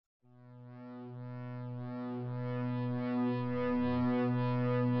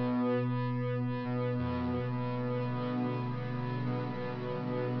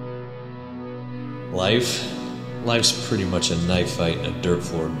Life's pretty much a knife fight in a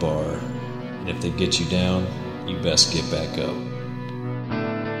dirt-floored bar. And if they get you down, you best get back up.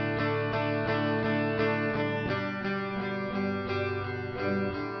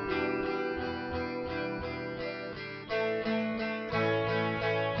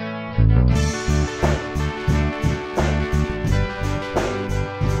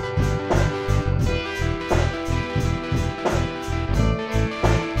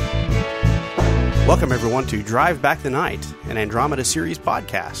 Welcome, everyone, to Drive Back the Night, an Andromeda series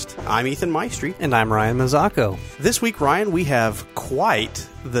podcast. I'm Ethan Maestri. And I'm Ryan Mazzocco. This week, Ryan, we have quite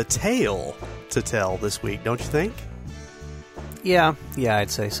the tale to tell this week, don't you think? Yeah,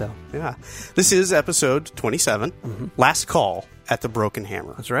 I'd say so. Yeah. This is episode 27, Last Call at the Broken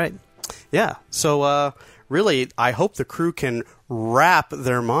Hammer. That's right. Yeah. So, really, I hope the crew can wrap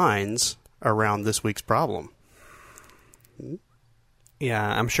their minds around this week's problem.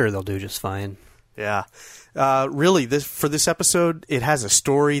 Yeah, I'm sure they'll do just fine. Yeah. Really, for this episode, it has a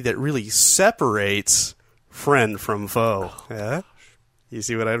story that really separates friend from foe. Yeah? You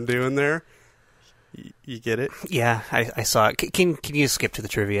see what I'm doing there? You get it? Yeah, I saw it. Can you skip to the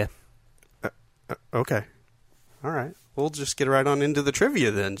trivia? Okay. All right. We'll just get right on into the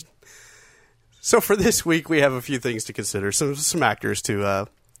trivia then. So for this week, we have a few things to consider. Some actors to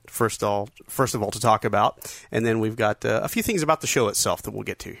first of all to talk about, and then we've got a few things about the show itself that we'll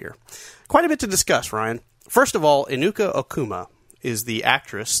get to here. Quite a bit to discuss, Ryan. First of all, Inuka Okuma is the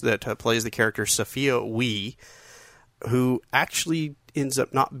actress that plays the character Sophia Wee, who actually ends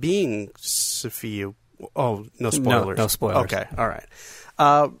up not being Sophia. Oh, no spoilers. No spoilers. Okay, all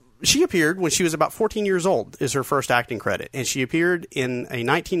right. She appeared when she was about 14 years old, is her first acting credit, and she appeared in a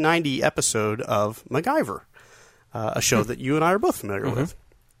 1990 episode of MacGyver, a show that you and I are both familiar with.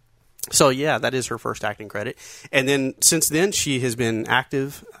 So, yeah, that is her first acting credit. And then, since then, she has been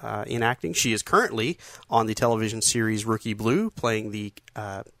active in acting. She is currently on the television series Rookie Blue, playing the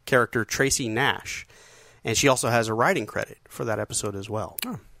character Tracy Nash. And she also has a writing credit for that episode as well.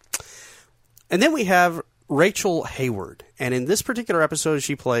 Oh. And then we have Rachel Hayward. And in this particular episode,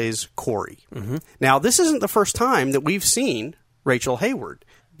 she plays Corey. Now, this isn't the first time that we've seen Rachel Hayward.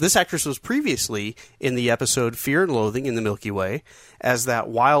 This actress was previously in the episode Fear and Loathing in the Milky Way as that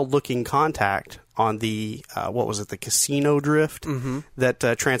wild-looking contact on the, the casino drift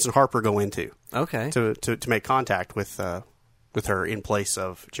that Trance and Harper go into. Okay. To make contact with her in place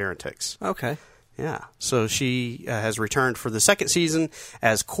of Gerontics. Okay. Yeah. So she has returned for the second season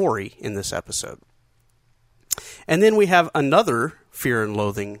as Corey in this episode. And then we have another Fear and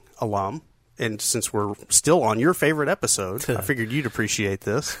Loathing alum. And since we're still on your favorite episode, I figured you'd appreciate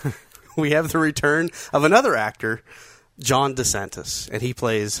this. We have the return of another actor, John DeSantis, and he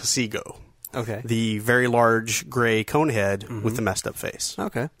plays Seago. Okay. The very large gray conehead with the messed up face.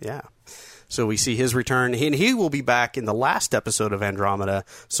 Okay. Yeah. So we see his return, and he will be back in the last episode of Andromeda,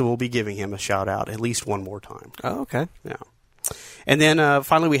 so we'll be giving him a shout-out at least one more time. Oh, okay. Yeah. And then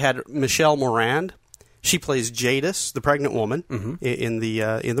finally we had Michelle Morand. She plays Jadis, the pregnant woman, in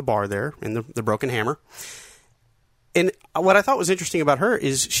the bar there, in the Broken Hammer. And what I thought was interesting about her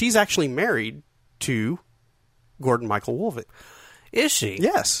is she's actually married to Gordon Michael Wolvett. Is she?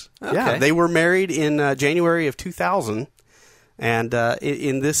 Yes. Okay. Yeah. They were married in January of 2000. And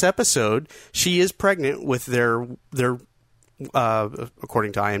in this episode, she is pregnant with their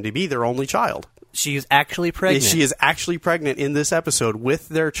according to IMDb, their only child. She is actually pregnant. She is actually pregnant in this episode with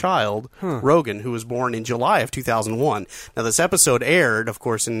their child, Rogan, who was born in July of 2001. Now, this episode aired, of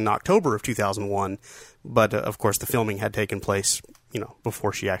course, in October of 2001, but, of course, the filming had taken place,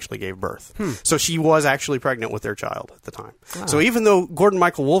 before she actually gave birth. So she was actually pregnant with their child at the time. Wow. So even though Gordon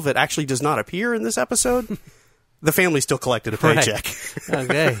Michael Wolvett actually does not appear in this episode, the family still collected a paycheck. Right.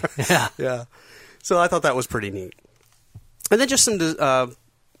 Okay. Yeah. Yeah. So I thought that was pretty neat. And then just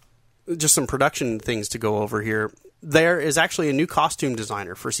some production things to go over here. There is actually a new costume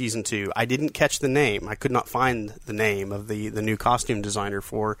designer for Season 2. I didn't catch the name. I could not find the name of the new costume designer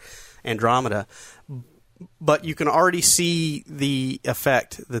for Andromeda. But you can already see the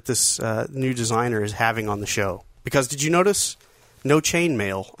effect that this new designer is having on the show. Because did you notice no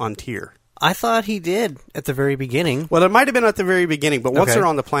chainmail on Tyr? I thought he did at the very beginning. Well, it might have been at the very beginning, but once Okay. they're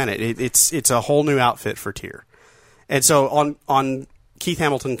on the planet, it's a whole new outfit for Tyr. And so on Keith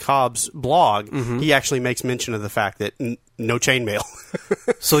Hamilton Cobb's blog, he actually makes mention of the fact that no chainmail.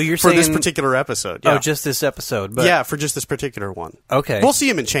 So you're for saying this particular episode. Yeah. Oh, just this episode. But Yeah, for just this particular one. Okay. We'll see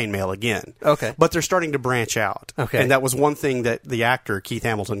him in chainmail again. Okay. But they're starting to branch out. Okay. And that was one thing that the actor, Keith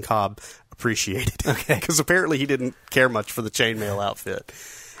Hamilton Cobb, appreciated. Okay. Because apparently he didn't care much for the chainmail outfit.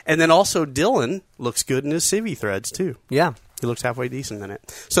 And then also Dylan looks good in his civvy threads, too. Yeah. He looks halfway decent in it.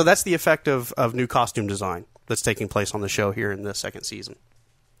 So that's the effect of new costume design that's taking place on the show here in the second season.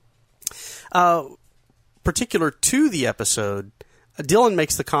 Particular to the episode, Dylan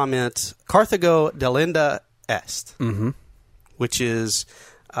makes the comment, Carthago delenda est, which is,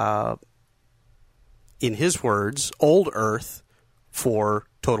 in his words, old Earth for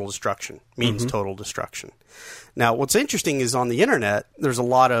total destruction, means total destruction. Now, what's interesting is on the internet, there's a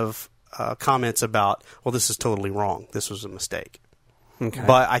lot of comments about, well, this is totally wrong. This was a mistake. Okay.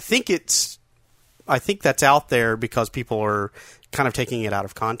 But I think that's out there because people are kind of taking it out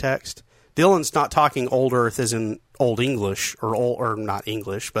of context. Dylan's not talking old Earth as in Old English or not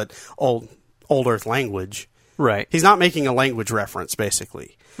English, but old Earth language. Right. He's not making a language reference,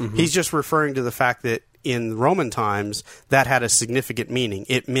 basically. He's just referring to the fact that in Roman times, that had a significant meaning.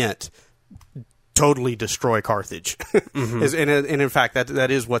 It meant totally destroy Carthage. And in fact,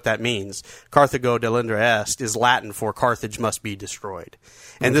 that is what that means. Carthago delenda est is Latin for Carthage must be destroyed.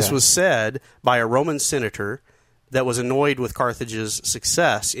 And this was said by a Roman senator that was annoyed with Carthage's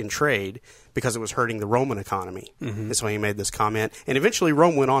success in trade because it was hurting the Roman economy. And so he made this comment. And eventually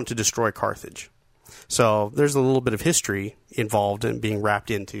Rome went on to destroy Carthage. So there's a little bit of history involved in being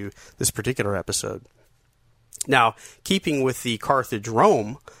wrapped into this particular episode. Now, keeping with the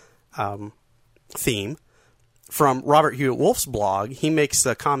Carthage-Rome theme, from Robert Hewitt Wolf's blog, he makes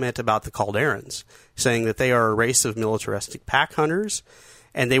a comment about the Calderans, saying that they are a race of militaristic pack hunters,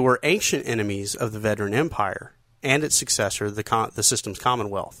 and they were ancient enemies of the veteran empire and its successor, the system's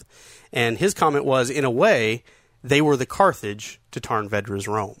Commonwealth. And his comment was, in a way, they were the Carthage to Tarn-Vedra's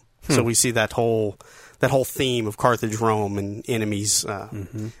Rome. So we see that whole theme of Carthage-Rome and enemies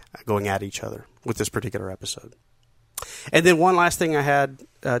going at each other with this particular episode. And then one last thing I had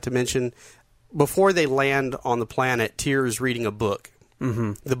to mention. Before they land on the planet, Tyr is reading a book,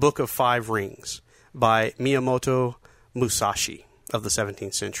 the Book of Five Rings, by Miyamoto Musashi of the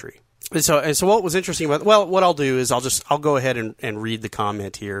 17th century. And so what was interesting about, well, what I'll do is I'll go ahead and read the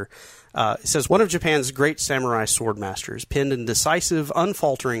comment here. It says, one of Japan's great samurai sword masters penned in decisive,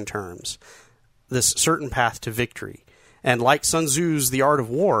 unfaltering terms this certain path to victory. And like Sun Tzu's The Art of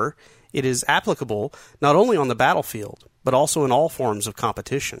War, it is applicable not only on the battlefield, but also in all forms of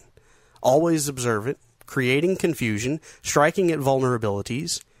competition. Always observant, creating confusion, striking at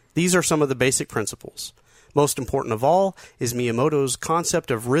vulnerabilities. These are some of the basic principles. Most important of all is Miyamoto's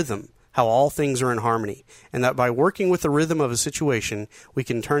concept of rhythm, how all things are in harmony, and that by working with the rhythm of a situation, we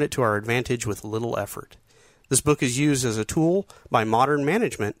can turn it to our advantage with little effort. This book is used as a tool by modern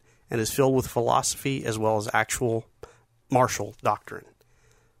management and is filled with philosophy as well as actual martial doctrine.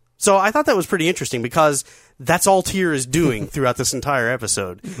 So I thought that was pretty interesting because that's all Tyr is doing throughout this entire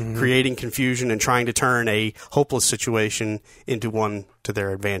episode, creating confusion and trying to turn a hopeless situation into one to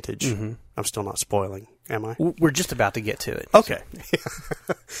their advantage. I'm still not spoiling, am I? We're just about to get to it. Okay.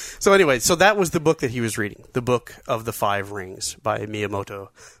 So anyway, so that was the book that he was reading, The Book of the Five Rings by Miyamoto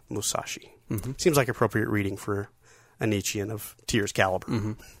Musashi. Seems like appropriate reading for a Nietzschean of Tyr's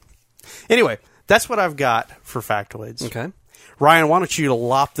caliber. Anyway, that's what I've got for factoids. Okay. Ryan, why don't you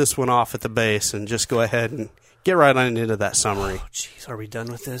lop this one off at the base and just go ahead and get right on into that summary. Oh, jeez, are we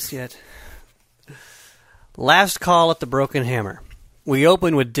done with this yet? Last call at the Broken Hammer. We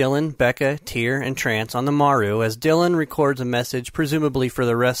open with Dylan, Becca, Tyr, and Trance on the Maru as Dylan records a message, presumably for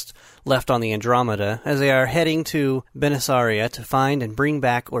the rest left on the Andromeda, as they are heading to Benisaria to find and bring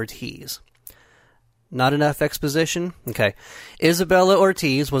back Ortiz. Not enough exposition? Okay. Isabella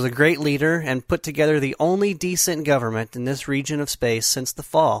Ortiz was a great leader and put together the only decent government in this region of space since the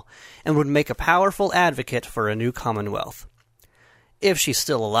fall, and would make a powerful advocate for a new Commonwealth. If she's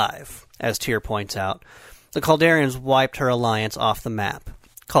still alive, as Tyr points out. The Caldarians wiped her alliance off the map.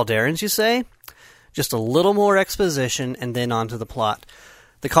 Caldarians, you say? Just a little more exposition and then on to the plot.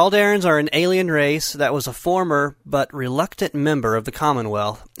 The Caldarians are an alien race that was a former but reluctant member of the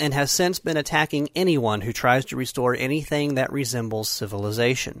Commonwealth and has since been attacking anyone who tries to restore anything that resembles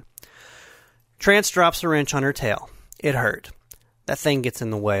civilization. Trance drops a wrench on her tail. It hurt. That thing gets in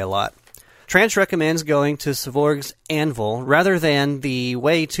the way a lot. Trance recommends going to Sevorg's Anvil rather than the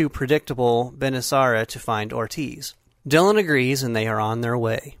way too predictable Benisara to find Ortiz. Dylan agrees and they are on their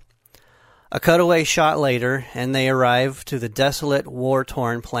way. A cutaway shot later, and they arrive to the desolate,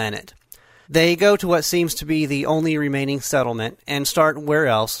 war-torn planet. They go to what seems to be the only remaining settlement, and start where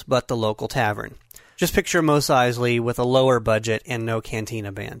else but the local tavern. Just picture Mos Eisley with a lower budget and no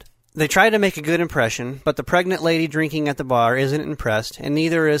cantina band. They try to make a good impression, but the pregnant lady drinking at the bar isn't impressed, and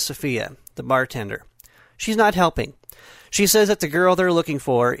neither is Sophia, the bartender. She's not helping. She says that the girl they're looking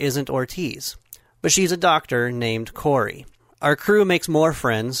for isn't Ortiz, but she's a doctor named Corey. Our crew makes more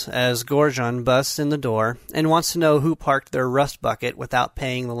friends as Gorgon busts in the door and wants to know who parked their rust bucket without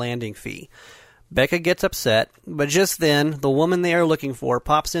paying the landing fee. Becca gets upset, but just then, the woman they are looking for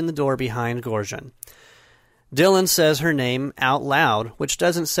pops in the door behind Gorgon. Dylan says her name out loud, which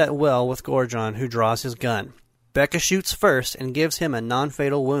doesn't set well with Gorgon, who draws his gun. Becca shoots first and gives him a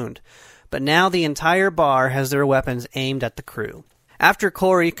non-fatal wound, but now the entire bar has their weapons aimed at the crew. After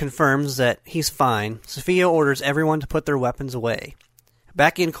Corey confirms that he's fine, Sophia orders everyone to put their weapons away.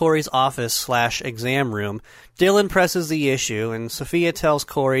 Back in Corey's office/exam room, Dylan presses the issue, and Sophia tells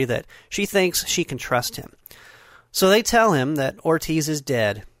Corey that she thinks she can trust him. So they tell him that Ortiz is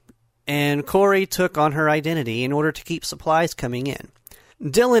dead, and Corey took on her identity in order to keep supplies coming in.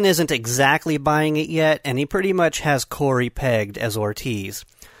 Dylan isn't exactly buying it yet, and he pretty much has Corey pegged as Ortiz,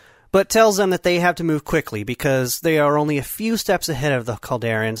 but tells them that they have to move quickly because they are only a few steps ahead of the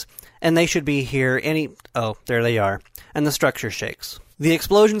Calderans, and they should be here Oh, there they are, and the structure shakes. The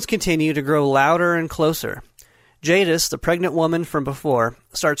explosions continue to grow louder and closer. Jadis, the pregnant woman from before,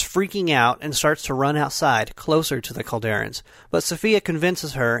 starts freaking out and starts to run outside, closer to the Calderans, but Sophia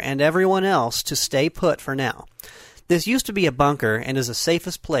convinces her and everyone else to stay put for now. This used to be a bunker and is the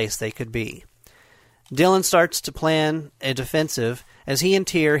safest place they could be. Dylan starts to plan a defensive as he and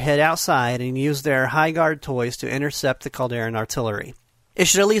Tyr head outside and use their high guard toys to intercept the Calderan artillery. It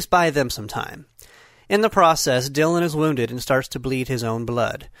should at least buy them some time. In the process, Dylan is wounded and starts to bleed his own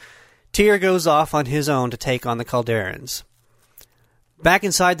blood. Tyr goes off on his own to take on the Calderans. Back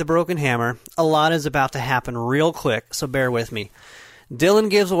inside the Broken Hammer, a lot is about to happen real quick, so bear with me. Dylan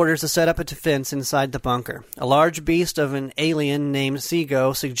gives orders to set up a defense inside the bunker. A large beast of an alien named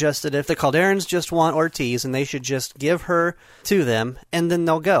Seago suggests that if the Calderans just want Ortiz, and they should just give her to them, and then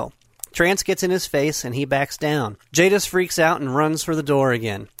they'll go. Trance gets in his face, and he backs down. Jadis freaks out and runs for the door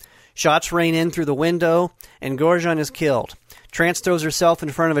again. Shots rain in through the window, and Gorgon is killed. Trance throws herself in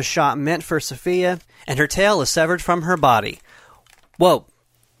front of a shot meant for Sophia, and her tail is severed from her body. Whoa.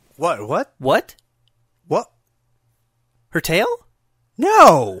 What? What? What? Her tail?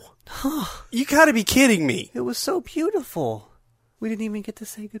 No! You gotta be kidding me. It was so beautiful. We didn't even get to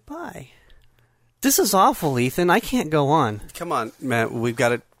say goodbye. This is awful, Ethan. I can't go on. Come on, Matt. We've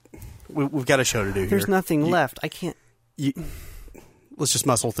got a show to do here. There's nothing left. I can't... Let's just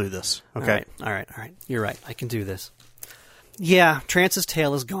muscle through this, okay? All right. You're right. I can do this. Yeah, Trance's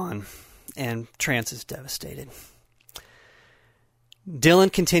tail is gone, and Trance is devastated.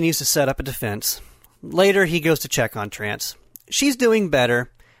 Dylan continues to set up a defense. Later, he goes to check on Trance. She's doing better,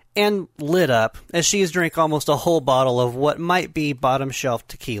 and lit up, as she has drank almost a whole bottle of what might be bottom-shelf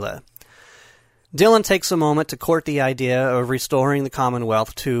tequila. Dylan takes a moment to court the idea of restoring the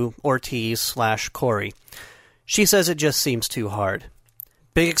Commonwealth to Ortiz/Corey. She says it just seems too hard.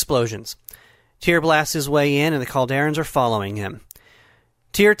 Big explosions. Tyr blasts his way in, and the Calderans are following him.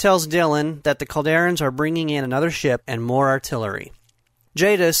 Tyr tells Dylan that the Calderans are bringing in another ship and more artillery.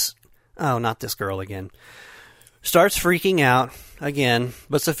 Jadis, not this girl again, starts freaking out again,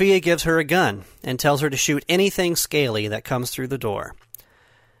 but Sophia gives her a gun and tells her to shoot anything scaly that comes through the door.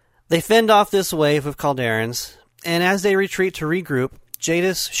 They fend off this wave of Calderans, and as they retreat to regroup,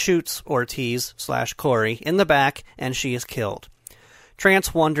 Jadis shoots Ortiz/Corey in the back, and she is killed.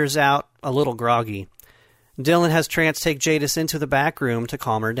 Trance wanders out, a little groggy. Dylan has Trance take Jadis into the back room to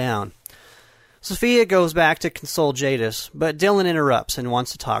calm her down. Sophia goes back to console Jadis, but Dylan interrupts and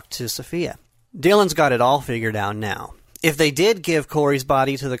wants to talk to Sophia. Dylan's got it all figured out now. If they did give Corey's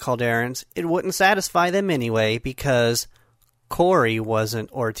body to the Calderans, it wouldn't satisfy them anyway, because Corey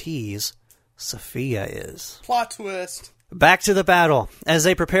wasn't Ortiz. Sophia is. Plot twist. Back to the battle. As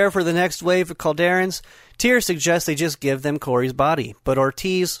they prepare for the next wave of Calderans, Tyr suggests they just give them Corey's body, but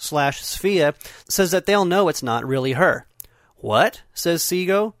Ortiz/Sophia says that they'll know it's not really her. What? Says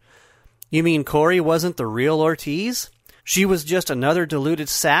Seago. You mean Corey wasn't the real Ortiz? She was just another deluded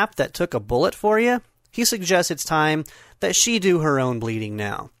sap that took a bullet for you? He suggests it's time that she do her own bleeding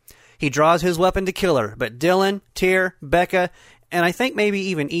now. He draws his weapon to kill her, but Dylan, Tyr, Becca, and I think maybe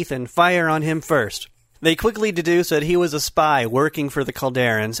even Ethan fire on him first. They quickly deduce that he was a spy working for the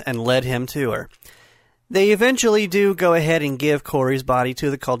Calderans and led him to her. They eventually do go ahead and give Corey's body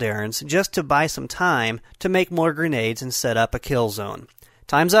to the Calderans just to buy some time to make more grenades and set up a kill zone.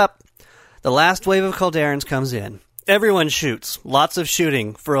 Time's up. The last wave of Calderans comes in. Everyone shoots. Lots of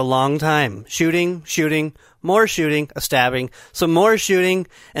shooting for a long time. Shooting, more shooting, a stabbing, some more shooting,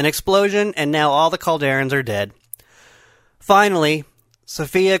 an explosion, and now all the Calderans are dead. Finally,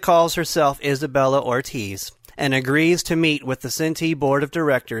 Sophia calls herself Isabella Ortiz and agrees to meet with the Senti Board of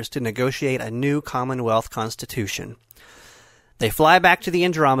Directors to negotiate a new Commonwealth Constitution. They fly back to the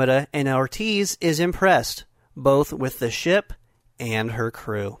Andromeda, and Ortiz is impressed, both with the ship and her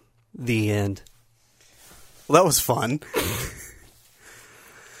crew. The end. Well, that was fun.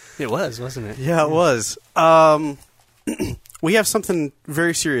 It was, wasn't it? Yeah, it was. We have something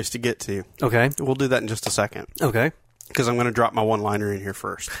very serious to get to. Okay. We'll do that in just a second. Okay. Because I'm going to drop my one-liner in here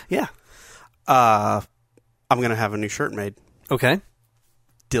first. Yeah. I'm going to have a new shirt made. Okay.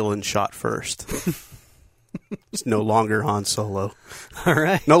 Dylan shot first. It's no longer Han Solo. All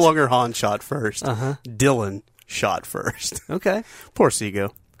right. No longer Han shot first. Uh-huh. Dylan shot first. Okay. Poor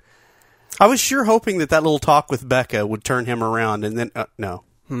Seago. I was sure hoping that little talk with Becca would turn him around, and then no.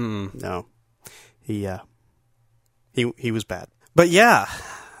 No. He was bad. But yeah.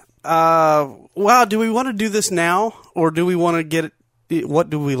 Wow, do we want to do this now, or do we want to get it? What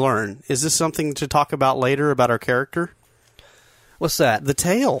do we learn? Is this something to talk about later about our character? What's that? The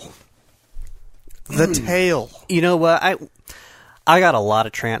tail. The tail. You know what? I got a lot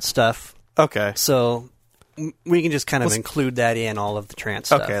of trance stuff, Okay. so we can just kind of Let's- include that in all of the trance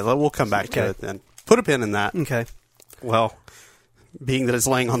stuff. Okay, we'll come back to Okay. it then. Put a pin in that. Okay. Well, being that it's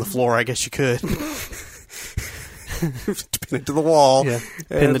laying on the floor, I guess you could. Pin it to the wall. Yeah.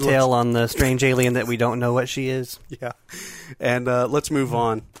 Pin the And tail on the strange alien that we don't know what she is. Yeah. And let's move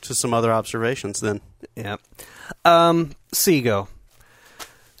on to some other observations then. Yeah. Seago.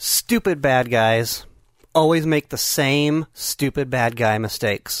 Stupid bad guys always make the same stupid bad guy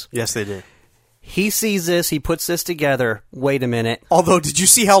mistakes. Yes, they do. He sees this, he puts this together. Wait a minute. Although, did you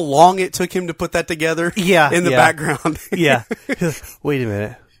see how long it took him to put that together? Yeah, In the yeah. background. Yeah. Wait a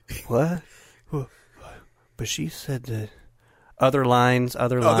minute. What? But she said that other lines.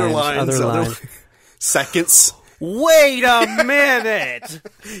 Seconds. Wait a minute.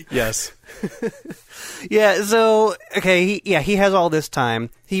 Yes. Yeah, so, okay, he has all this time.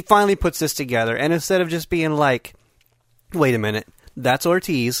 He finally puts this together, and instead of just being like, wait a minute, that's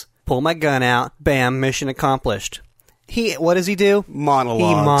Ortiz, pull my gun out, bam, mission accomplished. What does he do? Monologues.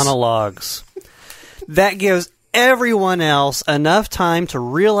 He monologues. That gives everyone else enough time to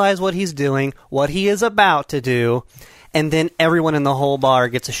realize what he's doing, what he is about to do, and then everyone in the whole bar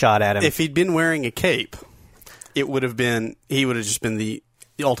gets a shot at him. If he'd been wearing a cape, he would have just been the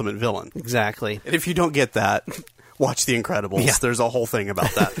ultimate villain. Exactly. And if you don't get that, watch The Incredibles. Yeah. There's a whole thing about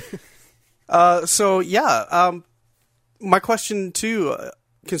that. My question too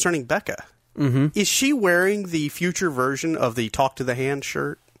concerning Becca. Mm-hmm. Is she wearing the future version of the Talk to the Hand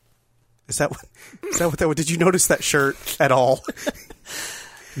shirt? Is that what that was? Did you notice that shirt at all?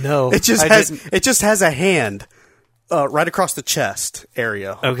 No. It just has a hand right across the chest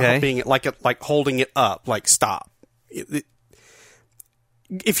area. Okay. Being like holding it up, like stop.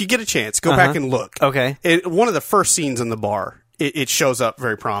 If you get a chance, go back and look. Okay. One of the first scenes in the bar, it shows up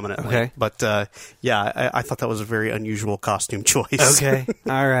very prominently. Okay. But I thought that was a very unusual costume choice. Okay.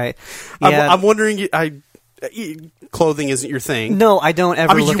 All right. Yeah. I'm wondering. Clothing isn't your thing. No, I don't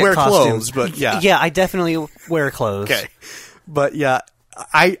ever I mean, look you wear at costumes. clothes, but yeah. Yeah, I definitely wear clothes. Okay. But yeah,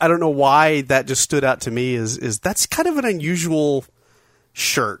 I don't know why that just stood out to me is that's kind of an unusual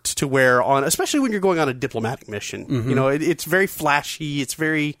shirt to wear on, especially when you're going on a diplomatic mission. Mm-hmm. You know, it's very flashy. It's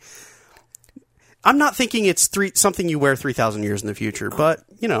very. I'm not thinking it's something you wear 3,000 years in the future, but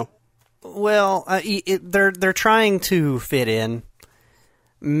you know. Well, they're trying to fit in.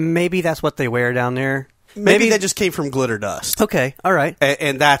 Maybe that's what they wear down there. Maybe that just came from glitter dust. Okay, all right.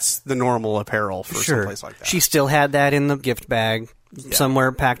 And that's the normal apparel for Sure. someplace like that. She still had that in the gift bag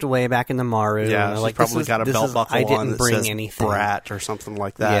somewhere packed away back in the Maru. Yeah, And she's like, probably got a belt buckle I on didn't that bring says anything. Brat or something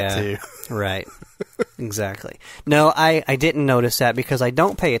like that, too. Right. Exactly. No, I didn't notice that because I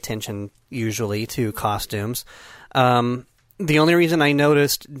don't pay attention usually to costumes. The only reason I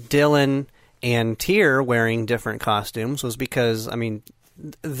noticed Dylan and Tyr wearing different costumes was because, I mean,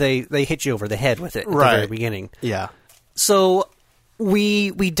 they hit you over the head with it at the very beginning. Yeah. So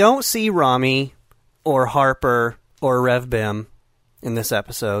we don't see Rami or Harper or Rev Bim in this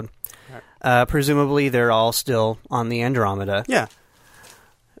episode. Presumably they're all still on the Andromeda. Yeah.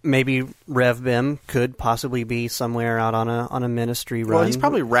 Maybe Rev Bim could possibly be somewhere out on a ministry run. Well, he's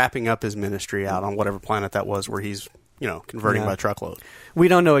probably wrapping up his ministry out on whatever planet that was where he's, converting by truckload. We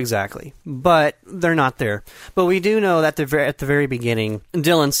don't know exactly, but they're not there. But we do know that at the very beginning,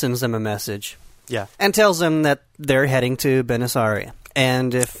 Dylan sends them a message. Yeah. And tells them that they're heading to Benisaria.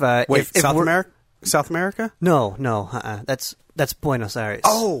 And if South America? No, that's Buenos Aires.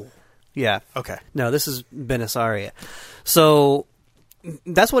 Oh. Yeah. Okay. No, this is Benisaria. So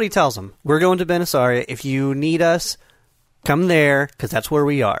that's what he tells them. We're going to Benisaria. If you need us, come there, because that's where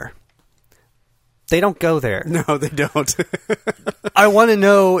we are. They don't go there. No, they don't. I want to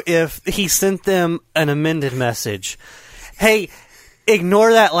know if he sent them an amended message. Hey,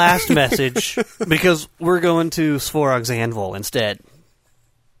 Ignore that last message because we're going to Svarog's Anvil instead.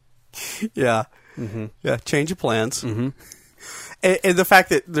 Yeah. Mm-hmm. Yeah, change of plans. Mm-hmm. And the fact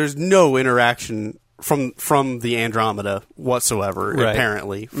that there's no interaction from the Andromeda whatsoever, Right.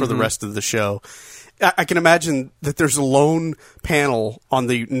 apparently, for the rest of the show. I can imagine that there's a lone panel on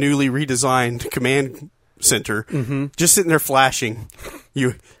the newly redesigned command center, just sitting there flashing.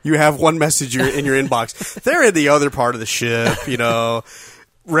 You have one message in your inbox. They're in the other part of the ship,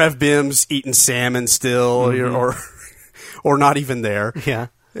 Rev Bim's eating salmon still, or not even there. Yeah.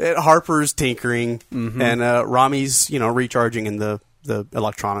 Harper's tinkering, and Rami's, recharging in the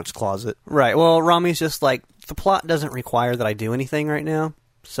electronics closet. Right. Well, Rami's just like, the plot doesn't require that I do anything right now,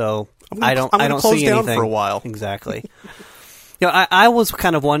 so I don't close see down anything for a while. Exactly. I was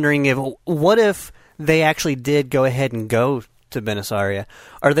kind of wondering what if they actually did go ahead and go to Benisaria?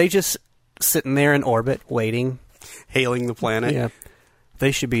 Are they just sitting there in orbit waiting, Hailing the planet. Yeah.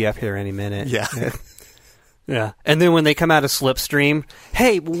 They should be up here any minute. Yeah. Yeah. And then when they come out of Slipstream,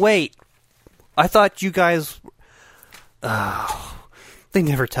 hey, wait, I thought you guys... they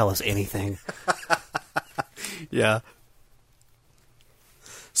never tell us anything. Yeah.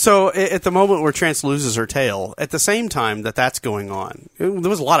 So at the moment where Trance loses her tail, at the same time that's going on, there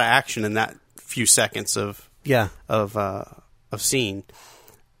was a lot of action in that few seconds of scene.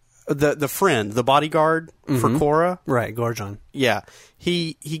 The friend, the bodyguard for Korra, Right, Gorgon. yeah,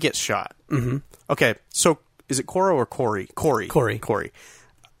 he gets shot. Mm-hmm. Okay, so is it Korra or Corey? Corey.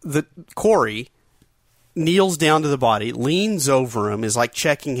 The Corey kneels down to the body, leans over him, is like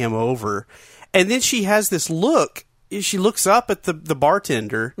checking him over, and then she has this look. She looks up at the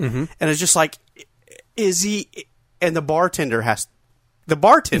bartender and is just like, "Is he?" And the bartender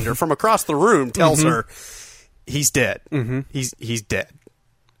from across the room tells her, "He's dead. He's dead."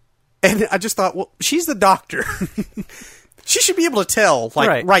 And I just thought, well, she's the doctor. She should be able to tell,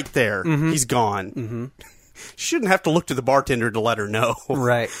 right there, he's gone. She shouldn't have to look to the bartender to let her know.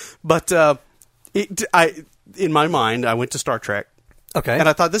 Right. But in my mind, I went to Star Trek. Okay. And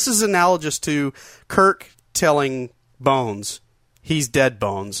I thought this is analogous to Kirk telling Bones, he's dead,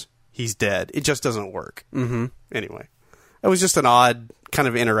 Bones. He's dead. It just doesn't work. Mm-hmm. Anyway, it was just an odd kind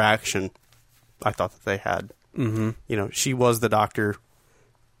of interaction I thought that they had. Mm-hmm. She was the doctor.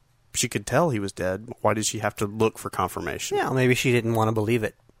 She could tell he was dead. Why did she have to look for confirmation? Yeah, maybe she didn't want to believe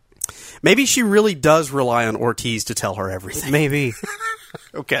it. Maybe she really does rely on Ortiz to tell her everything. Maybe.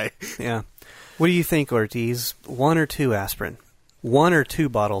 Okay. Yeah. What do you think, Ortiz? 1 or 2 aspirin? 1 or 2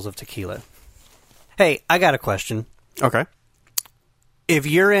 bottles of tequila? Hey, I got a question. Okay. If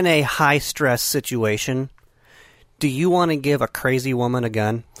you're in a high-stress situation, do you want to give a crazy woman a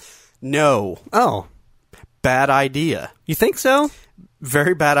gun? No. Oh. Bad idea. You think so?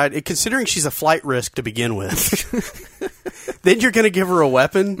 Very bad idea. Considering she's a flight risk to begin with. Then you're going to give her a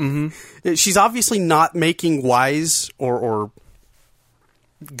weapon? Mm-hmm. She's obviously not making wise or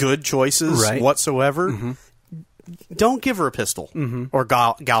good choices whatsoever. Mm-hmm. Don't give her a pistol or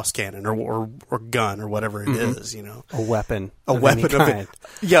Gauss cannon or gun or whatever it is, A weapon. A weapon of it.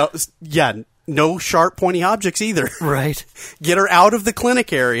 Yeah. No sharp, pointy objects either. Right. Get her out of the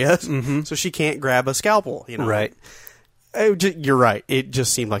clinic area so she can't grab a scalpel. Right. You're right. It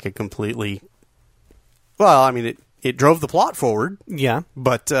just seemed like a completely... Well, I mean, it drove the plot forward. Yeah.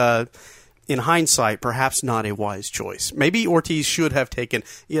 But in hindsight, perhaps not a wise choice. Maybe Ortiz should have taken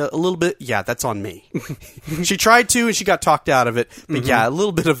a little bit... Yeah, that's on me. She tried to, and she got talked out of it. But yeah, a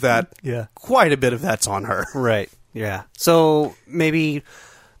little bit of that... Yeah. Quite a bit of that's on her. Right. Yeah. So maybe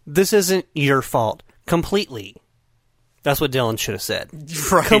this isn't your fault. Completely. That's what Dylan should have said.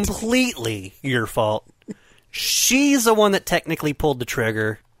 Right. Completely your fault. She's the one that technically pulled the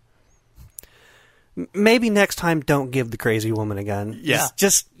trigger. Maybe next time don't give the crazy woman a gun. Yeah.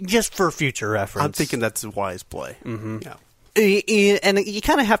 Just for future reference. I'm thinking that's a wise play. Mm-hmm. Yeah. And you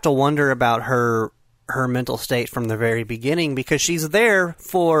kind of have to wonder about her mental state from the very beginning because she's there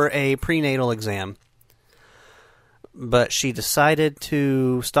for a prenatal exam. But she decided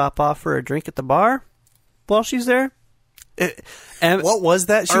to stop off for a drink at the bar while she's there. And what was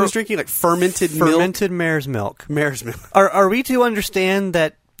that she was drinking? Like fermented milk? Fermented mare's milk. Mare's milk. Are we to understand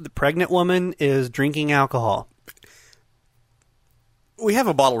that the pregnant woman is drinking alcohol? We have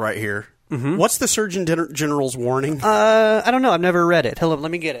a bottle right here. Mm-hmm. What's the Surgeon General's warning? I don't know. I've never read it. Hold on,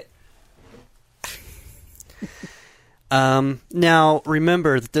 let me get it. Now,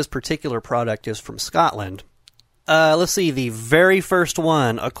 remember that this particular product is from Scotland. Let's see, the very first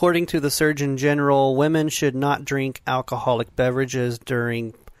one. According to the Surgeon General, women should not drink alcoholic beverages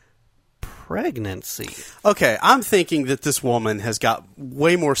during pregnancy. Okay, I'm thinking that this woman has got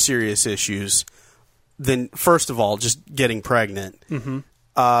way more serious issues than, first of all, just getting pregnant.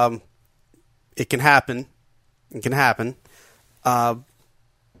 Mm-hmm. It can happen. It can happen.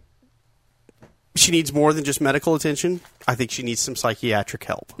 She needs more than just medical attention. I think she needs some psychiatric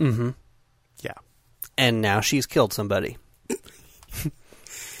help. Mm-hmm. Yeah. And now she's killed somebody.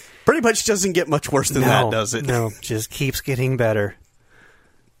 Pretty much doesn't get much worse than that, does it? No, just keeps getting better.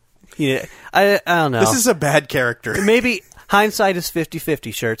 Yeah, I don't know. This is a bad character. Maybe hindsight is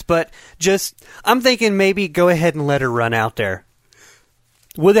 50-50 shirts, but just, I'm thinking maybe go ahead and let her run out there.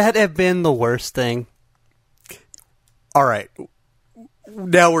 Would that have been the worst thing? All right.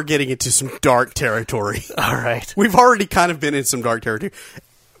 Now we're getting into some dark territory. All right. We've already kind of been in some dark territory.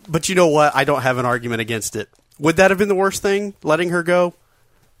 But you know what? I don't have an argument against it. Would that have been the worst thing, letting her go?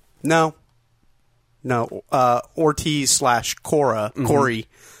 No. No. Ortiz/Cora, Corey.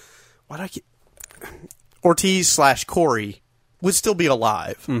 Ortiz/Corey would still be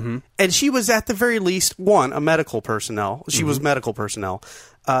alive. Mm-hmm. And she was at the very least, one, a medical personnel. She was medical personnel.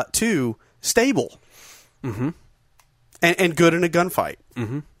 Two, stable. Mm-hmm. And good in a gunfight.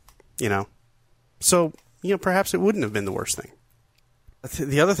 Mm-hmm. You know? So, perhaps it wouldn't have been the worst thing.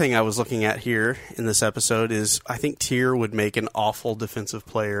 The other thing I was looking at here in this episode is I think Tyr would make an awful defensive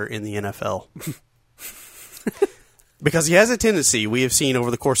player in the NFL. Because he has a tendency, we have seen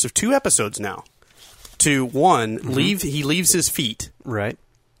over the course of 2 episodes now, to, one, he leaves his feet. Right.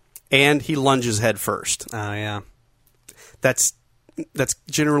 And he lunges head first. Oh, yeah. That's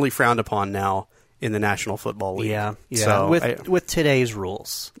generally frowned upon now in the National Football League. Yeah. So with today's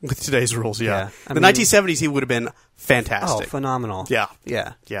rules. With today's rules, yeah. I The mean, 1970s, he would have been fantastic. Oh, phenomenal. Yeah.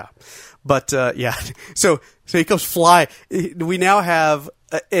 Yeah. Yeah. But, yeah. So he goes fly. We now have,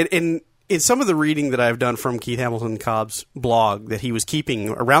 in some of the reading that I've done from Keith Hamilton Cobb's blog that he was keeping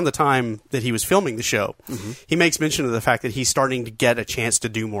around the time that he was filming the show, he makes mention of the fact that he's starting to get a chance to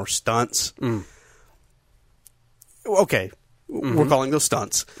do more stunts. Okay. We're calling those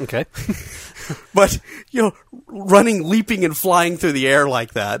stunts. Okay. But, running, leaping, and flying through the air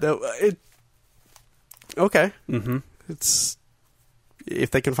like that, okay. Mm-hmm. It's,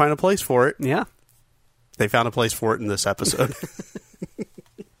 if they can find a place for it. Yeah. They found a place for it in this episode.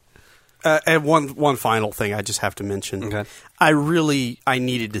 And one final thing I just have to mention. Okay. I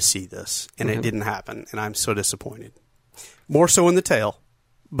needed to see this, and it didn't happen, and I'm so disappointed. More so in the tail,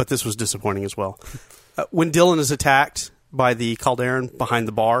 but this was disappointing as well. When Dylan is attacked by the Calderon behind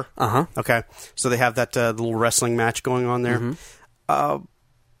the bar. Uh-huh. Okay. So they have that little wrestling match going on there. I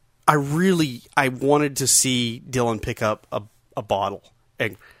wanted to see Dylan pick up a bottle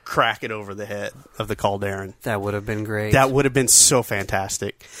and crack it over the head of the Calderon. That would have been great. That would have been so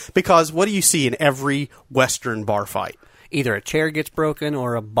fantastic. Because what do you see in every Western bar fight? Either a chair gets broken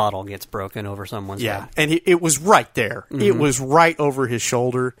or a bottle gets broken over someone's head. And it was right there. It was right over his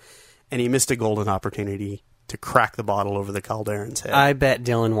shoulder, and he missed a golden opportunity to crack the bottle over the Calderon's head. I bet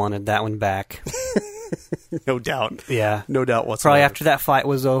Dylan wanted that one back. No doubt. Yeah. No doubt whatsoever. Probably after that fight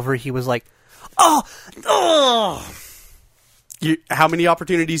was over, he was like, oh! How many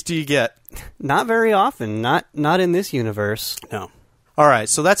opportunities do you get? Not very often. Not in this universe. No. All right,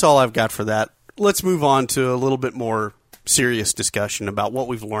 so that's all I've got for that. Let's move on to a little bit more serious discussion about what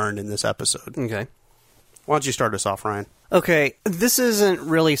we've learned in this episode. Okay. Why don't you start us off, Ryan? Okay, this isn't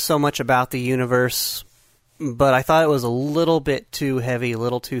really so much about the universe, but I thought it was a little bit too heavy, a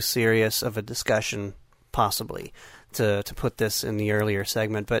little too serious of a discussion, possibly, to put this in the earlier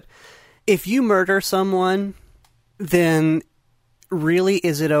segment. But if you murder someone, then really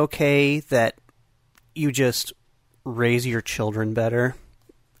is it okay that you just raise your children better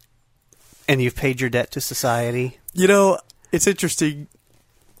and you've paid your debt to society? It's interesting.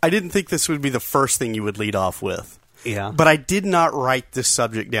 I didn't think this would be the first thing you would lead off with. Yeah. But I did not write this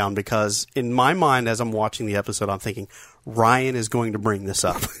subject down because in my mind, as I'm watching the episode, I'm thinking, Ryan is going to bring this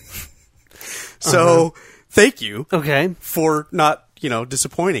up. So, thank you. Okay. For not,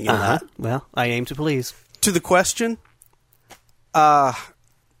 disappointing in that. Well, I aim to please. To the question, I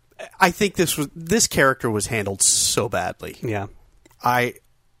think this character was handled so badly. Yeah. I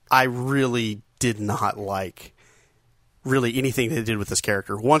really did not like really anything they did with this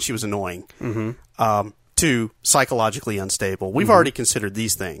character. One, she was annoying. Two, psychologically unstable. We've already considered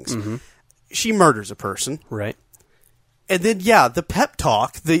these things. She murders a person. Right. And then, the pep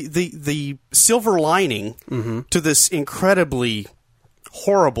talk, the silver lining to this incredibly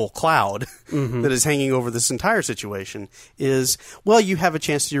horrible cloud that is hanging over this entire situation is, you have a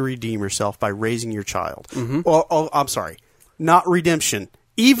chance to redeem yourself by raising your child. I'm sorry, not redemption.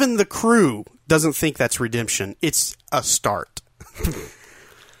 Even the crew doesn't think that's redemption. It's a start.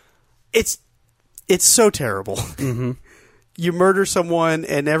 It's so terrible. You murder someone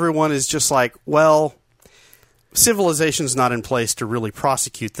and everyone is just like, well, civilization's not in place to really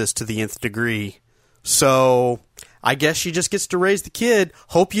prosecute this to the nth degree. So I guess she just gets to raise the kid.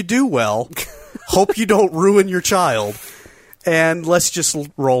 Hope you do well. Hope you don't ruin your child. And let's just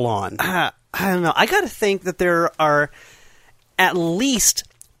roll on. I don't know. I got to think that there are at least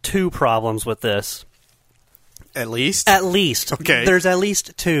 2 problems with this. At least? At least. Okay. There's at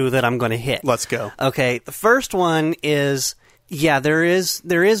least 2 that I'm going to hit. Let's go. Okay. The first one is, there is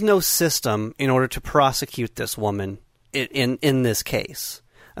no system in order to prosecute this woman in this case.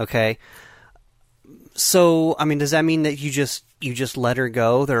 Okay. So, I mean, does that mean that you just let her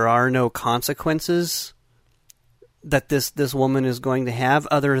go? There are no consequences that this woman is going to have,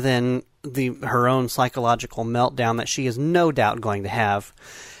 other than her own psychological meltdown that she is no doubt going to have,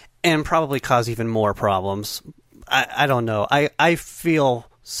 and probably cause even more problems. I don't know. I feel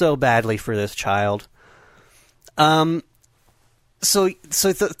so badly for this child. So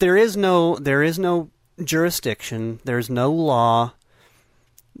there is no jurisdiction. There's no law.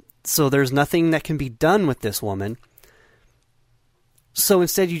 So there's nothing that can be done with this woman. So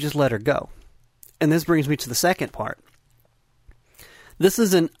instead, you just let her go. And this brings me to the second part. This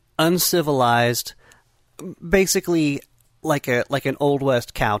is an uncivilized, basically like an Old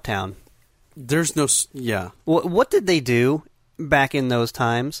West cow town. There's no... Yeah. What did they do back in those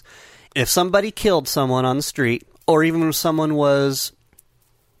times? If somebody killed someone on the street, or even if someone was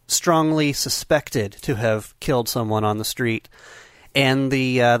strongly suspected to have killed someone on the street, and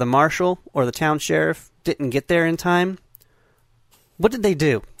the marshal or the town sheriff didn't get there in time, what did they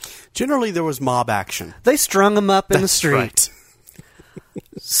do? Generally, there was mob action. They strung him up in the street. Right.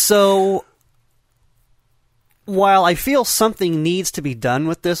 So, while I feel something needs to be done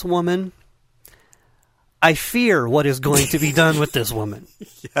with this woman, I fear what is going to be done with this woman.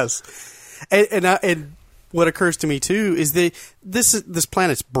 Yes. And what occurs to me, too, is this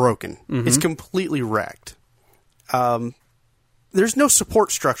planet's broken. Mm-hmm. It's completely wrecked. There's no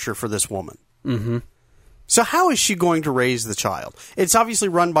support structure for this woman. Mm-hmm. So how is she going to raise the child? It's obviously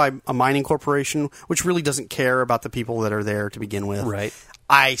run by a mining corporation, which really doesn't care about the people that are there to begin with. Right.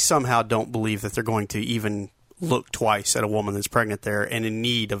 I somehow don't believe that they're going to even look twice at a woman that's pregnant there and in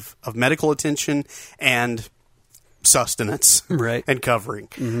need of medical attention and sustenance, right, and covering.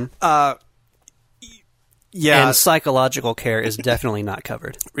 Mm-hmm. Yeah. And psychological care is definitely not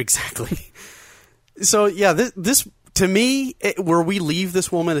covered. Exactly. So, yeah, this to me, where we leave this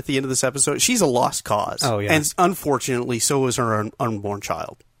woman at the end of this episode, she's a lost cause. Oh, yeah. And unfortunately, so is her unborn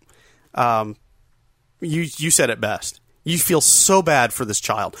child. You said it best. You feel so bad for this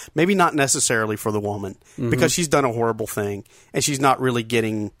child. Maybe not necessarily for the woman, mm-hmm. because she's done a horrible thing, and she's not really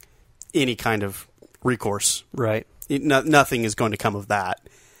getting any kind of recourse. Right. Nothing is going to come of that,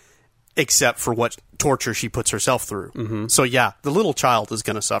 except for what torture she puts herself through. Mm-hmm. So, yeah, the little child is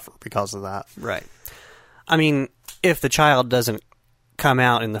going to suffer because of that. Right. I mean, if the child doesn't come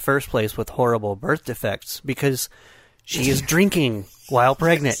out in the first place with horrible birth defects because she is drinking while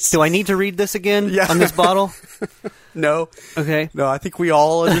pregnant. Do I need to read this again on this bottle? No. Okay. No, I think we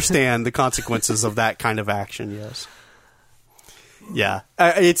all understand the consequences of that kind of action, yes. Yeah.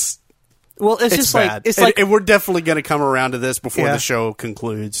 It's just bad. And we're definitely going to come around to this before the show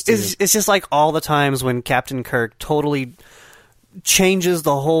concludes. It's just like all the times when Captain Kirk totally changes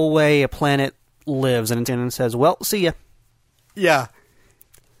the whole way a planet lives and says, well, see ya. Yeah.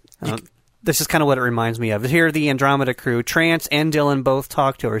 This is kind of what it reminds me of. Here, the Andromeda crew, Trance and Dylan both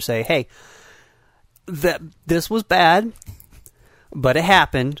talk to her, say, hey, this was bad, but it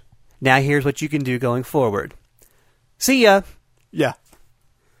happened. Now here's what you can do going forward. See ya. Yeah.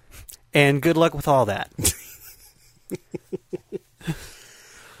 And good luck with all that.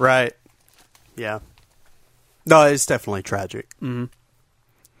 Right. Yeah. No, it's definitely tragic. Mm-hmm.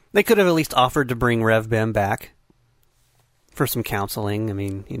 They could have at least offered to bring Rev Bem back for some counseling. I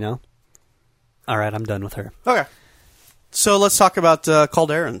mean, All right, I'm done with her. Okay. So let's talk about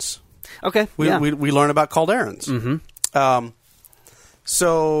Calderans. Okay. We learn about Calderans. Mm-hmm.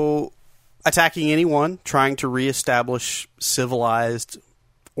 So attacking anyone trying to reestablish civilized,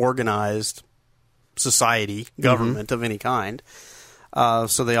 organized society, government mm-hmm. of any kind.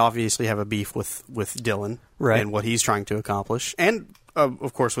 So they obviously have a beef with Dylan, right, and what he's trying to accomplish. And,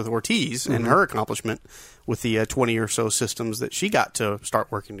 of course, with Ortiz mm-hmm. and her accomplishment with the 20 or so systems that she got to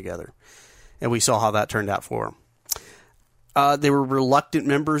start working together. And we saw how that turned out for them. They were reluctant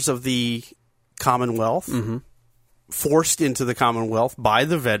members of the Commonwealth, mm-hmm. forced into the Commonwealth by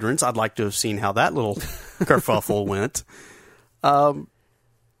the veterans. I'd like to have seen how that little kerfuffle went. And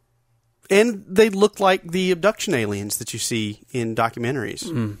they looked like the abduction aliens that you see in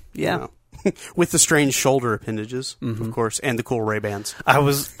documentaries. Yeah. With the strange shoulder appendages, of course, and the cool Ray-Bans.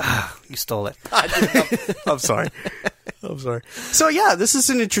 You stole it. I'm sorry. So yeah, this is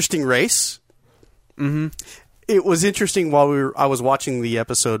an interesting race. Mm-hmm. It was interesting while I was watching the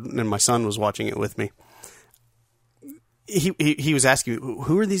episode, and my son was watching it with me. He was asking,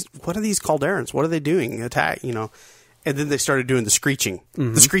 "Who are these? What are these Calderans? What are they doing? Attack?" And then they started doing the screeching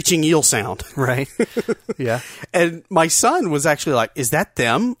eel sound. Right. Yeah. And my son was actually like, "Is that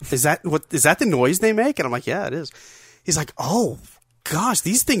them? Is that the noise they make?" And I'm like, "Yeah, it is." He's like, "Oh gosh,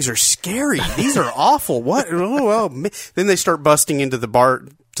 these things are scary. These are awful. What?" Oh, then they start busting into the bar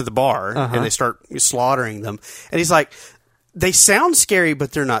and they start slaughtering them. And he's like, "They sound scary,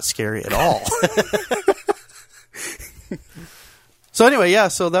 but they're not scary at all." So anyway, yeah.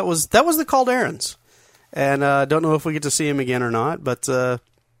 So that was the Calderans. And don't know if we get to see him again or not, but, an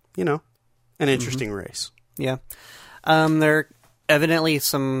interesting race. Yeah. They're evidently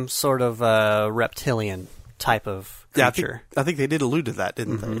some sort of reptilian type of creature. I think they did allude to that,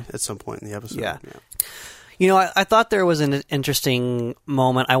 didn't they, at some point in the episode? Yeah. I thought there was an interesting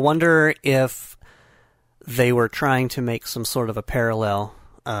moment. I wonder if they were trying to make some sort of a parallel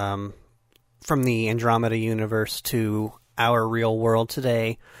from the Andromeda universe to our real world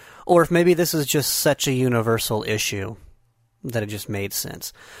today, or if maybe this is just such a universal issue that it just made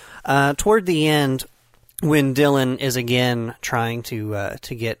sense. Toward the end, when Dylan is again trying to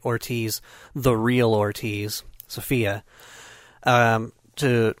get Ortiz, the real Ortiz, Sophia,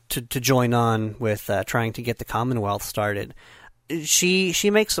 to join on with trying to get the Commonwealth started, she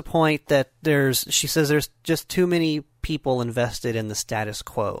makes a point that she says there's just too many people invested in the status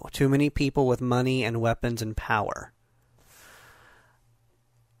quo, too many people with money and weapons and power.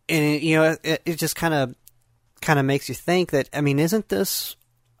 And it just kind of makes you think that, I mean, isn't this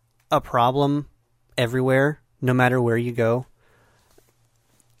a problem everywhere, no matter where you go?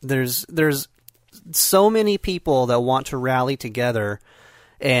 There's so many people that want to rally together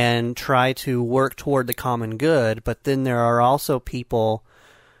and try to work toward the common good, but then there are also people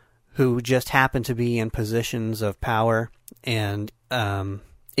who just happen to be in positions of power and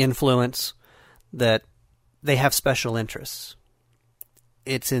influence that they have special interests.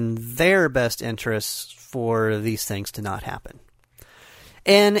 It's in their best interests for these things to not happen.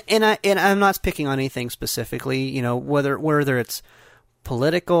 And I'm not picking on anything specifically, whether it's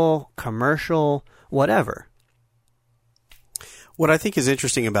political, commercial, whatever. What I think is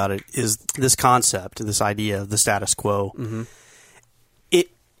interesting about it is this concept, this idea of the status quo. Mm-hmm.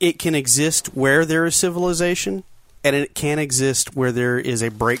 It can exist where there is civilization, and it can exist where there is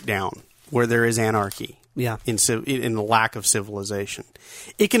a breakdown, where there is anarchy. Yeah. In the lack of civilization.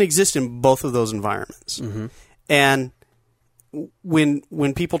 It can exist in both of those environments. Mm-hmm. And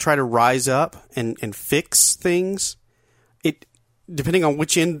when people try to rise up and fix things, depending on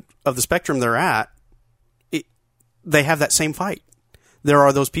which end of the spectrum they're at, they have that same fight. There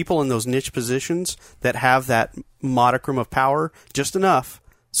are those people in those niche positions that have that modicum of power, just enough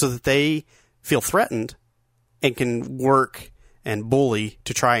so that they feel threatened and can work and bully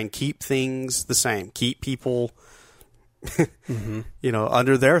to try and keep things the same, keep people, mm-hmm.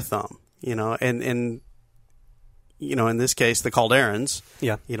 Under their thumb, and in this case, the Calderans,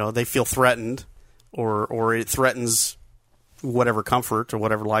 they feel threatened or it threatens whatever comfort or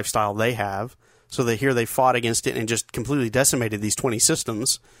whatever lifestyle they have. So they fought against it and just completely decimated these 20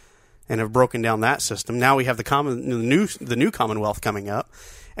 systems and have broken down that system. Now we have the new Commonwealth coming up,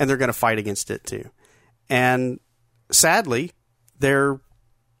 and they're going to fight against it too. And sadly, they're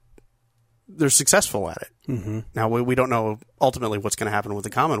successful at it. Mm-hmm. Now we don't know ultimately what's going to happen with the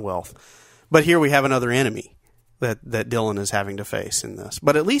Commonwealth, but here we have another enemy that Dylan is having to face in this.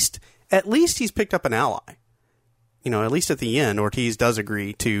 But at least he's picked up an ally. At least at the end, Ortiz does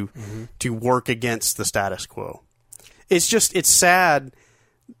agree to work against the status quo. It's sad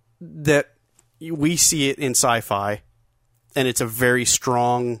that we see it in sci-fi, and it's a very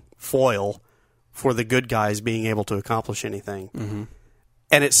strong foil for the good guys being able to accomplish anything. Mm-hmm.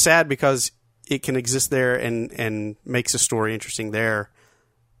 And it's sad because it can exist there and makes a story interesting there,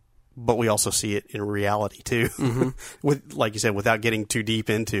 but we also see it in reality too. Mm-hmm. With, like you said, without getting too deep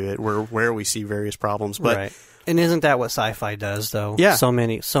into it, where we see various problems. But right. And isn't that what sci-fi does, though? Yeah. So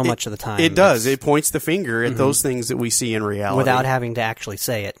much of the time. It does. It points the finger at those things that we see in reality. Without having to actually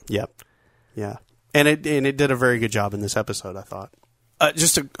say it. Yep. Yeah. And it did a very good job in this episode, I thought.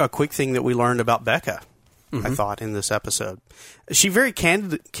 Just a quick thing that we learned about Becca, I thought, in this episode. She very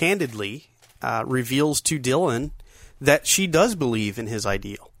candidly reveals to Dylan that she does believe in his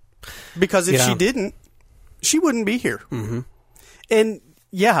ideal. Because if she didn't, she wouldn't be here. Mm-hmm. And,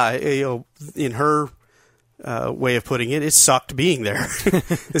 in her way of putting it. It sucked being there.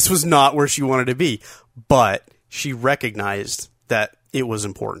 This was not where she wanted to be, but she recognized that it was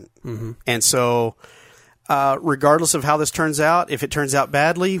important. Mm-hmm. And so, regardless of how this turns out, if it turns out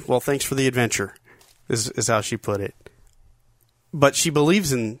badly, well, thanks for the adventure, is how she put it. But she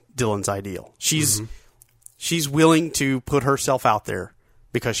believes in Dylan's ideal. She's willing to put herself out there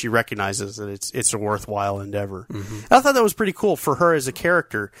because she recognizes that it's a worthwhile endeavor. Mm-hmm. I thought that was pretty cool for her as a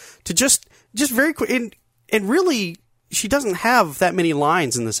character to just very quick. And really, she doesn't have that many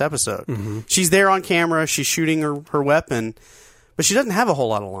lines in this episode. Mm-hmm. She's there on camera. She's shooting her weapon, but she doesn't have a whole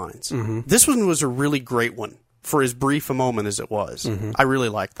lot of lines. Mm-hmm. This one was a really great one for as brief a moment as it was. Mm-hmm. I really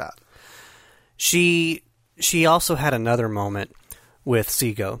liked that. She also had another moment with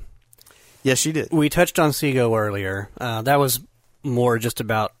Seago. Yes, she did. We touched on Seago earlier. That was more just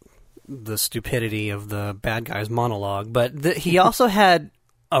about the stupidity of the bad guy's monologue, but he also had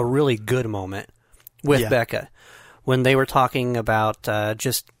a really good moment with Becca when they were talking about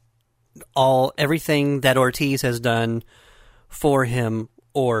just everything that Ortiz has done for him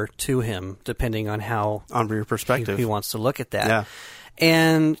or to him, depending on how on your perspective he wants to look at that. Yeah.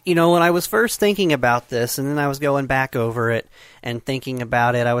 And, you know, when I was first thinking about this, and then I was going back over it and thinking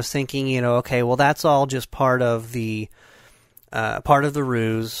about it, I was thinking, you know, okay, well, that's all just part of the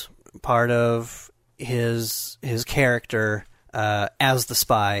ruse, part of his character as the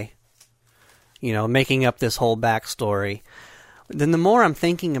spy, you know, making up this whole backstory. Then the more I'm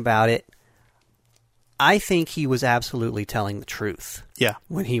thinking about it, I think he was absolutely telling the truth. Yeah.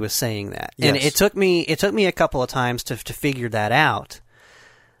 When he was saying that. Yes. And it took me a couple of times to figure that out.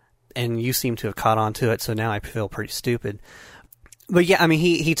 And you seem to have caught on to it, so now I feel pretty stupid. But yeah, I mean,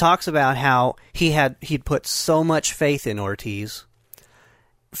 he talks about how he'd put so much faith in Ortiz,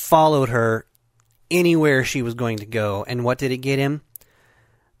 followed her anywhere she was going to go, and what did it get him?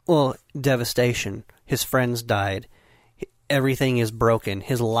 Well, devastation. His friends died. Everything is broken.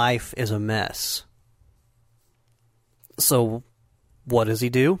 His life is a mess. So, what does he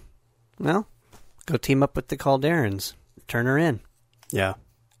do? Well, go team up with the Calderans. Turn her in. Yeah.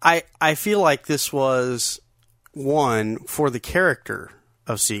 I feel like this was one for the character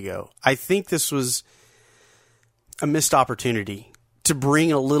of Seago. I think this was a missed opportunity to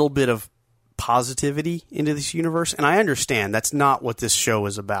bring a little bit of positivity into this universe. And I understand that's not what this show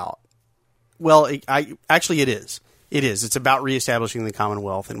is about. Well, it is. It is. It's about reestablishing the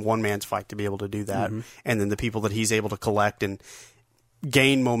Commonwealth and one man's fight to be able to do that. Mm-hmm. And then the people that he's able to collect and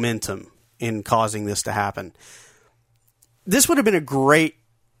gain momentum in causing this to happen. This would have been a great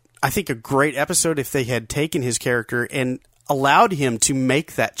episode if they had taken his character and allowed him to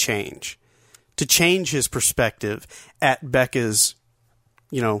make that change, to change his perspective at Becca's,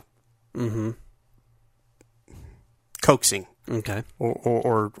 you know, coaxing, okay,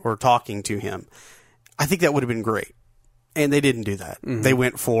 or talking to him. I think that would have been great, and they didn't do that. Mm-hmm. They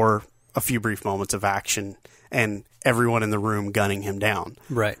went for a few brief moments of action and everyone in the room gunning him down.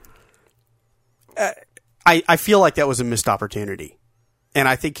 Right. I feel like that was a missed opportunity. And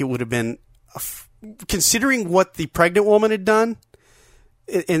I think it would have been, considering what the pregnant woman had done,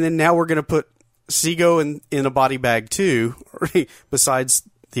 and then now we're going to put Seago in a body bag too, besides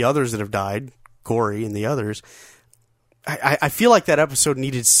the others that have died, Corey and the others. I feel like that episode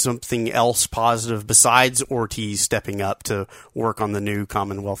needed something else positive besides Ortiz stepping up to work on the new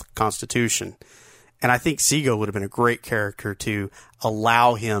Commonwealth Constitution. And I think Seago would have been a great character to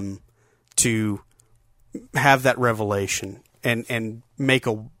allow him to have that revelation and make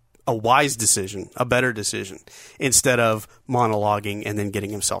a wise decision, a better decision, instead of monologuing and then getting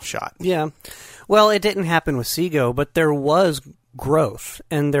himself shot. Yeah. Well, it didn't happen with Seago, but there was growth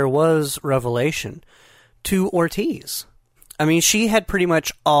and there was revelation to Ortiz. I mean, she had pretty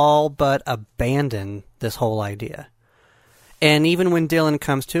much all but abandoned this whole idea. And even when Dylan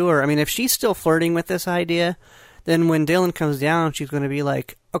comes to her, I mean, if she's still flirting with this idea, then when Dylan comes down, she's going to be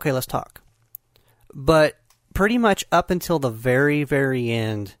like, okay, let's talk. But pretty much up until the very, very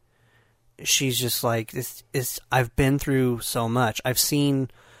end, she's just like, I've been through so much. I've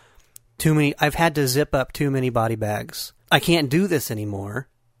seen too many. I've had to zip up too many body bags. I can't do this anymore.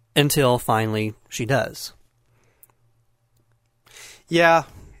 Until finally she does. Yeah.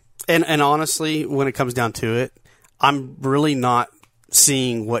 And honestly, when it comes down to it, I'm really not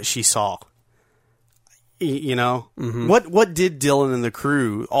seeing what she saw. You know? Mm-hmm. What did Dylan and the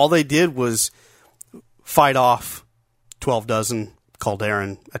crew? All they did was fight off 12 dozen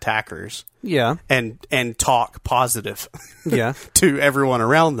Calderan attackers. Yeah. And talk positive. Yeah. to everyone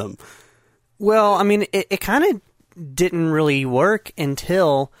around them. Well, I mean, it kind of didn't really work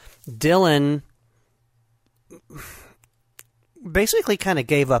until Dylan basically kind of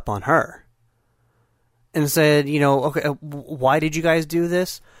gave up on her. and said, okay, why did you guys do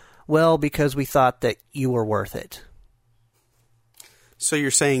this? Well, because we thought that you were worth it. So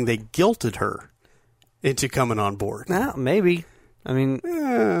you're saying they guilted her into coming on board? Maybe. I mean,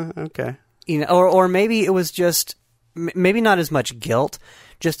 okay. Or maybe it was just maybe not as much guilt,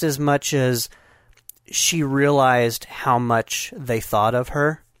 just as much as she realized how much they thought of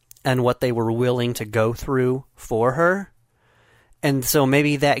her and what they were willing to go through for her. And so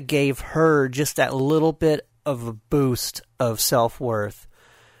maybe that gave her just that little bit of a boost of self-worth.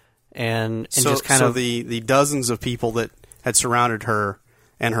 And just kind of the dozens of people that had surrounded her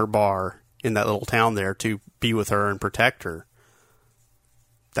and her bar in that little town there to be with her and protect her,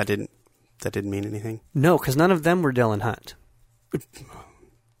 that didn't mean anything? No, because none of them were Dylan Hunt.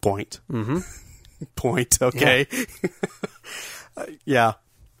 Point. Mm-hmm. Point, okay. Yeah.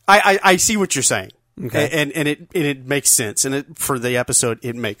 I see what you're saying. Okay. And it makes sense. And for the episode,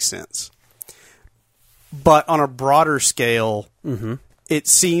 it makes sense. But on a broader scale, it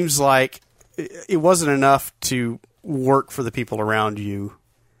seems like it wasn't enough to work for the people around you.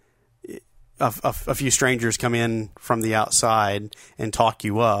 A few strangers come in from the outside and talk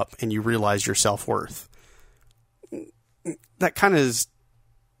you up, and you realize your self-worth. That kind of is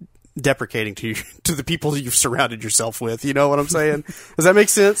deprecating to you, to the people you've surrounded yourself with. You know what I'm saying? Does that make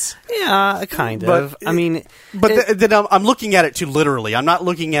sense? Yeah, kind of. I mean, then I'm looking at it too literally. I'm not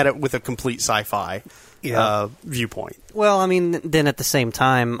looking at it with a complete sci-fi viewpoint. Well, I mean, then at the same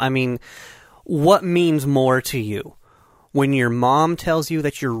time, I mean, what means more to you? When your mom tells you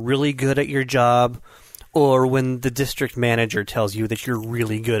that you're really good at your job, or when the district manager tells you that you're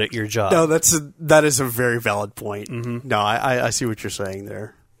really good at your job? No, that is a very valid point. Mm-hmm. No, I see what you're saying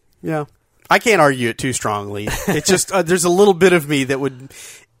there. Yeah. I can't argue it too strongly. It's just, there's a little bit of me that would,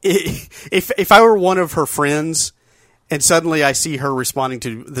 if I were one of her friends, and suddenly I see her responding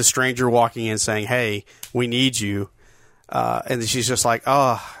to the stranger walking in saying, "Hey, we need you," and she's just like,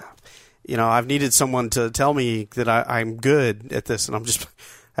 "Oh, I've needed someone to tell me that I'm good at this," and I'm just,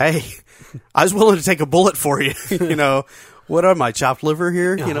 "Hey, I was willing to take a bullet for you." What am I, chopped liver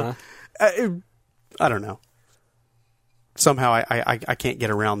here? I don't know. Somehow I can't get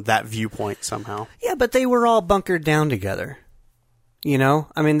around that viewpoint somehow. Yeah, but they were all bunkered down together. I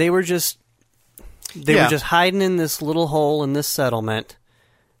mean, they were just hiding in this little hole in this settlement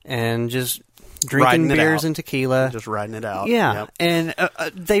and just drinking beers and tequila. Just riding it out. Yeah, yep. And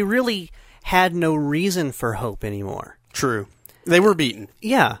they really had no reason for hope anymore. True. They were beaten.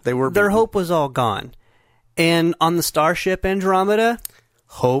 Yeah. They were beaten. Their hope was all gone. And on the starship Andromeda,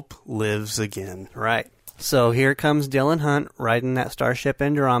 hope lives again. Right. So here comes Dylan Hunt riding that starship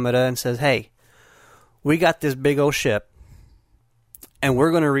Andromeda and says, "Hey, we got this big old ship, and we're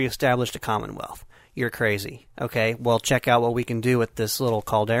going to reestablish the Commonwealth. You're crazy. Okay, well, check out what we can do with this little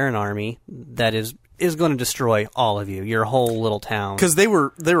Calderan army that is going to destroy all of you, your whole little town." Because they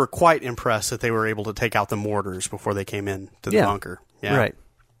were quite impressed that they were able to take out the mortars before they came in to the bunker. Yeah. Right.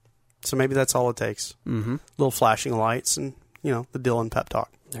 So maybe that's all it takes. Mm-hmm. Little flashing lights and, the Dylan pep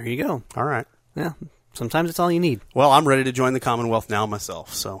talk. There you go. All right. Yeah. Sometimes it's all you need. Well, I'm ready to join the Commonwealth now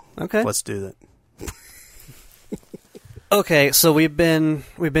myself, so okay, let's do that. Okay, so we've been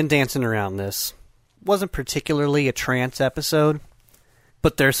dancing around this. Wasn't particularly a trance episode,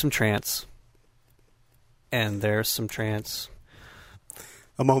 but there's some trance. And there's some trance.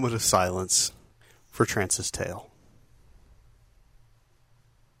 A moment of silence for Trance's tale.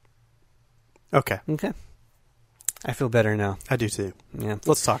 Okay. I feel better now. I do too. Yeah.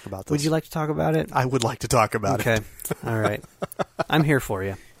 Let's talk about this. Would you like to talk about it? I would like to talk about it. Okay. All right. I'm here for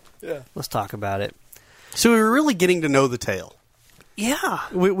you. Yeah. Let's talk about it. So we were really getting to know the tale. Yeah.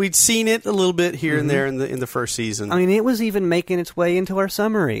 We'd seen it a little bit here and there in the first season. I mean, it was even making its way into our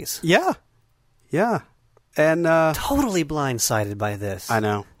summaries. Yeah. Yeah. And totally blindsided by this. I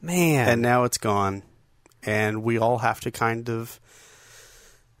know. Man. And now it's gone. And we all have to kind of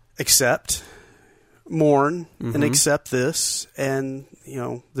accept, mourn, and accept this, and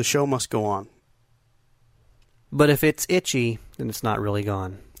the show must go on. But if it's itchy, then it's not really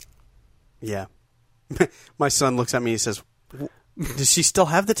gone. Yeah. My son looks at me and he says, "Does she still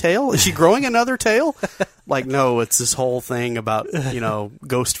have the tail? Is she growing another tail?" Like, no, it's this whole thing about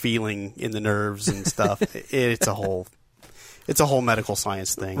ghost feeling in the nerves and stuff. It's a whole medical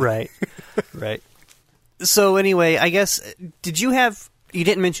science thing. Right. So anyway, I guess you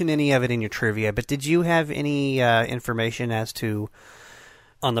didn't mention any of it in your trivia, but did you have any information as to,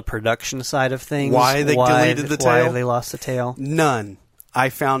 on the production side of things, why they deleted the tail? Why they lost the tail? None. I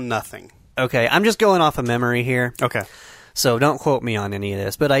found nothing. Okay, I'm just going off of memory here. Okay. So don't quote me on any of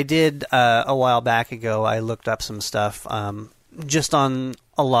this, but I did, a while back ago, I looked up some stuff just on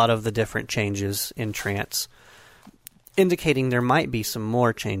a lot of the different changes in Trance, indicating there might be some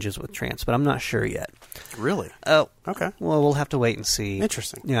more changes with Trance, but I'm not sure yet. Really? Oh, Okay. well, we'll have to wait and see.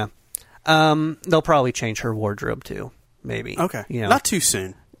 Interesting. Yeah. They'll probably change her wardrobe too, maybe. Okay. You know. Not too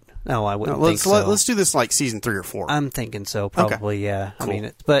soon. No, I wouldn't No, think so. Let's do this like season 3 or 4. I'm thinking so, probably, yeah. Cool. I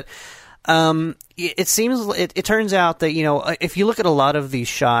mean, it seems, it turns out that, you know, if you look at a lot of these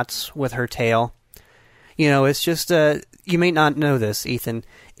shots with her tail, you know, it's just, you may not know this, Ethan,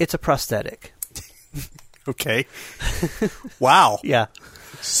 it's a prosthetic. Okay. Wow. Yeah.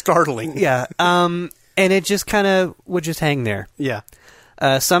 Startling. Yeah. And it just kind of would just hang there. Yeah.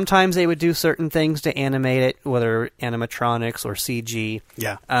 Sometimes they would do certain things to animate it, whether animatronics or CG.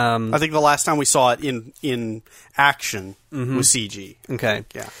 Yeah. I think the last time we saw it in action was CG. Okay.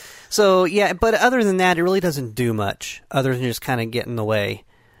 Yeah. So, yeah, but other than that, it really doesn't do much, other than just kind of get in the way.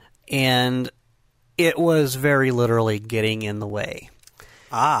 And it was very literally getting in the way.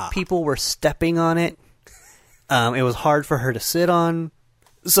 Ah. People were stepping on it. It was hard for her to sit on.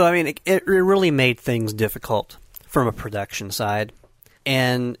 So, I mean, it really made things difficult from a production side.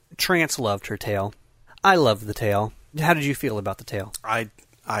 And Trance loved her tail. I loved the tail. How did you feel about the tail? I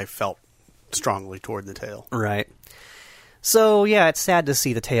felt strongly toward the tail. Right. So, yeah, it's sad to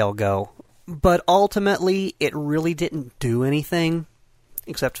see the tail go. But ultimately, it really didn't do anything,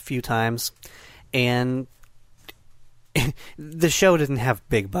 except a few times. And the show didn't have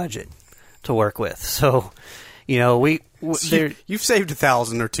big budget to work with. So, you know, you've saved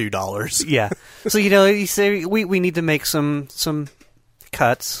 $1,000 or $2. Yeah. So, you know, you say we need to make some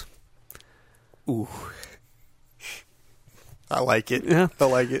cuts. Ooh. I like it. Yeah. I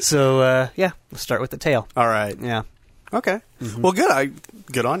like it. So, yeah, let's start with the tail. All right. Yeah. Okay. Well, good.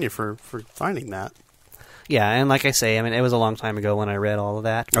 Good on you for finding that. Yeah, and like I say, I mean, it was a long time ago when I read all of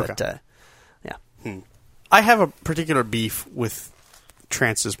that. But, Okay. yeah. I have a particular beef with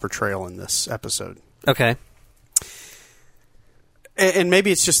Trance's portrayal in this episode. Okay. And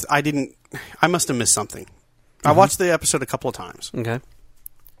maybe it's just I must have missed something. I watched the episode a couple of times. Okay.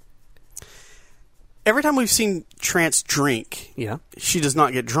 Every time we've seen Trance drink, Yeah. she does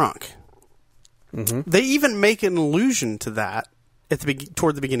not get drunk. Mm-hmm. They even make an allusion to that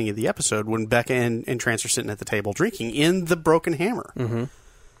toward the beginning of the episode when Becca and Trance are sitting at the table drinking in the Broken Hammer. Mm-hmm.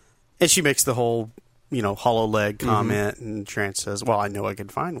 And she makes the whole, you know, hollow leg comment, and Trance says, well, I know I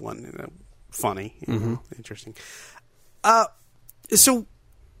could find one. You know, funny. You know, interesting. So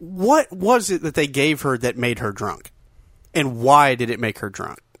what was it that they gave her that made her drunk? And why did it make her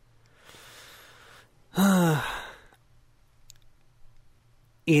drunk?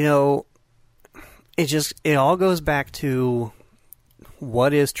 You know, it all goes back to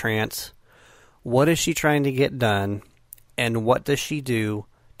what is Trance, what is she trying to get done, and what does she do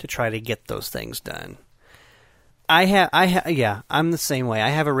to try to get those things done. Yeah, I'm the same way. I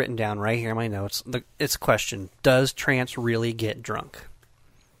have it written down right here in my notes. It's a question: does Trance really get drunk?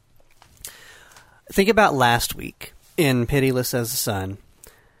 Think about last week in Pitiless as the Sun,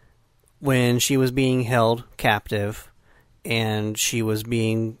 when she was being held captive and she was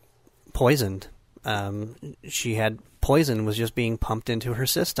being poisoned. She had poison was just being pumped into her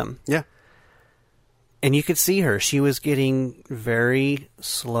system. Yeah. And you could see her. She was getting very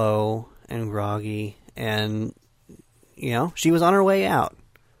slow and groggy, and, you know, she was on her way out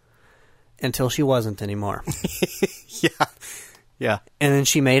until she wasn't anymore. Yeah. Yeah. And then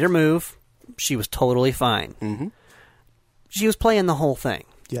she made her move. She was totally fine. Mm-hmm. She was playing the whole thing.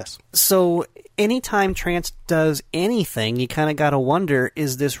 Yes. So anytime Trance does anything, you kind of got to wonder,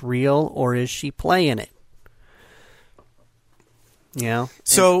 is this real or is she playing it? You know?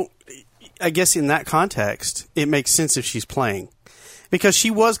 So I guess in that context, it makes sense if she's playing. Because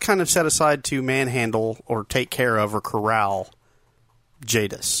she was kind of set aside to manhandle or take care of or corral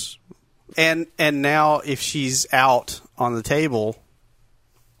Jadis. And now if she's out on the table,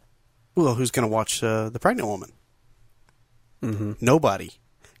 well, who's going to watch the pregnant woman? Mm-hmm. Nobody.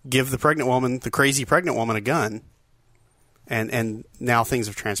 Give the crazy pregnant woman, a gun, and now things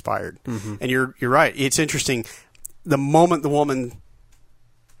have transpired. Mm-hmm. And you're right. It's interesting. The moment the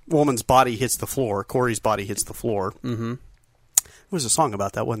woman's body hits the floor, Corey's body hits the floor. Mm-hmm. There was a song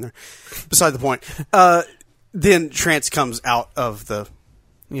about that, wasn't there? Beside the point. Then Trance comes out of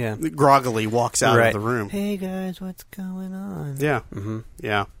groggily walks out of the room. Hey guys, what's going on? Yeah. Mm-hmm.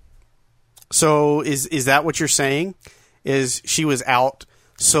 Yeah. So is that what you're saying? Is she was out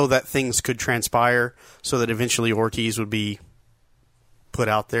so that things could transpire, so that eventually Ortiz would be put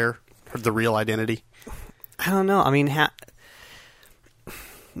out there, the real identity? I don't know. I mean,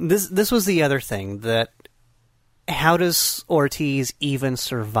 this was the other thing, that how does Ortiz even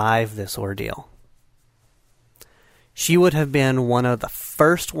survive this ordeal? she would have been one of the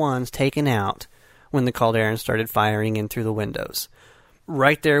first ones taken out when the Calderans started firing in through the windows.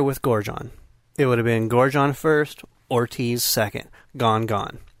 Right there with Gorgon. It would have been Gorgon first, Ortiz second.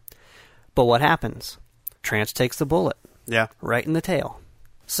 Gone. But what happens? Trance takes the bullet. Yeah. Right in the tail.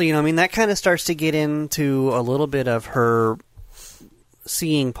 So, that kind of starts to get into a little bit of her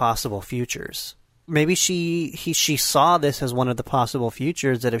seeing possible futures. Maybe she saw this as one of the possible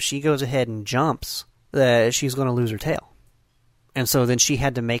futures, that if she goes ahead and jumps, that she's going to lose her tail. And so then she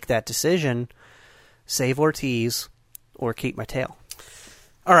had to make that decision, save Ortiz or keep my tail.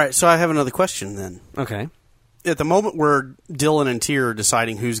 All right, so I have another question then. Okay. At the moment where Dylan and Tyr are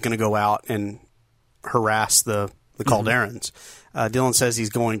deciding who's going to go out and harass the Calderans, Dylan says he's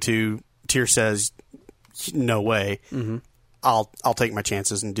going to. Tyr says, "No way. I'll take my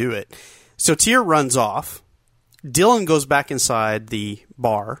chances and do it." So Tyr runs off. Dylan goes back inside the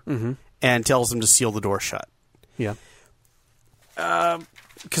bar and tells them to seal the door shut. Yeah.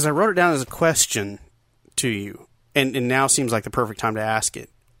 Because I wrote it down as a question to you, and now seems like the perfect time to ask it.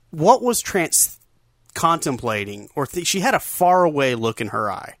 What was Trance contemplating? Or she had a faraway look in her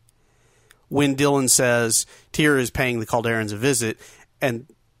eye when Dylan says Tyr is paying the Calderans a visit, and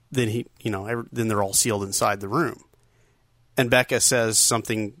then then they're all sealed inside the room. And Becca says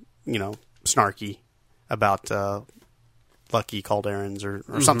something, snarky about lucky Calderans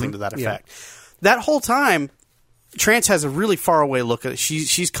or something to that effect. Yeah. That whole time, Trance has a really faraway look at it.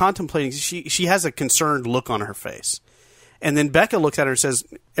 She's contemplating. She has a concerned look on her face. And then Becca looks at her and says,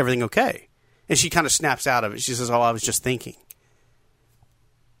 "Everything okay?" And she kind of snaps out of it. She says, "Oh, I was just thinking."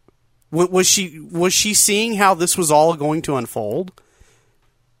 Was she seeing how this was all going to unfold?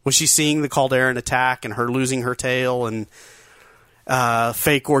 Was she seeing the Calderan attack and her losing her tail and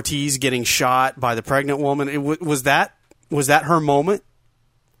fake Ortiz getting shot by the pregnant woman? Was that her moment?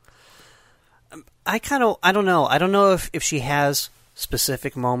 I don't know. I don't know if she has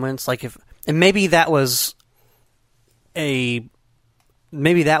specific moments, and maybe that was a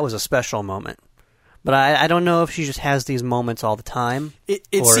special moment. But I don't know if she just has these moments all the time.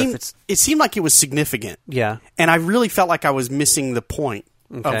 It seemed like it was significant. Yeah. And I really felt like I was missing the point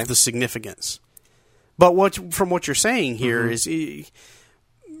of the significance. But from what you're saying here is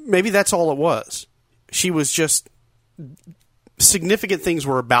maybe that's all it was. She was just... significant things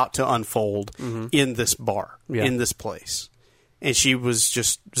were about to unfold in this bar, in this place. And she was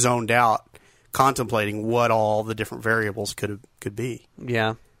just zoned out, contemplating what all the different variables could be.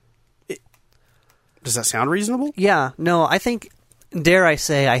 Yeah. Does that sound reasonable? Yeah. No, I think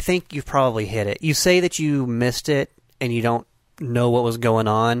you've probably hit it. You say that you missed it and you don't know what was going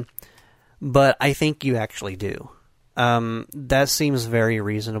on, but I think you actually do. That seems very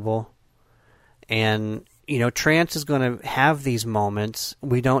reasonable. And, Trance is going to have these moments.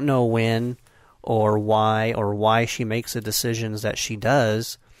 We don't know when or why she makes the decisions that she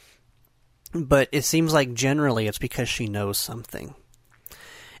does, but it seems like generally it's because she knows something.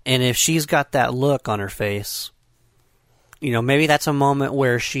 And if she's got that look on her face, maybe that's a moment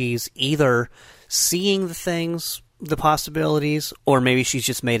where she's either seeing the things, the possibilities, or maybe she's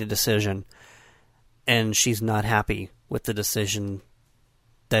just made a decision and she's not happy with the decision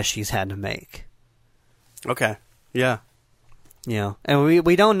that she's had to make. Okay. Yeah. And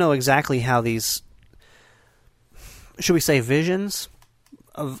we don't know exactly how these, should we say, visions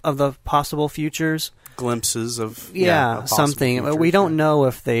of the possible futures? Glimpses of something. Future. We don't know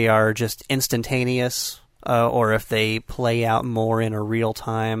if they are just instantaneous or if they play out more in a real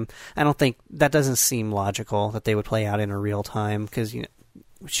time. I don't think that doesn't seem logical that they would play out in a real time because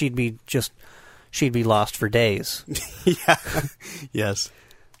she'd be lost for days. Yeah. Yes.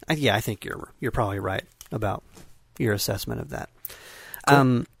 I think you're probably right about your assessment of that.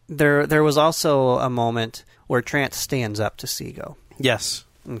 Cool. There was also a moment where Trance stands up to Seago. Yes.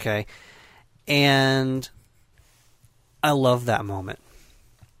 Okay. And I love that moment.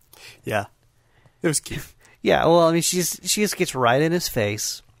 Yeah. It was cute. Yeah, well, I mean, she just gets right in his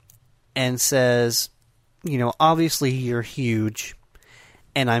face and says, obviously you're huge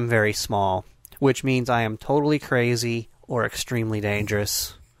and I'm very small, which means I am totally crazy or extremely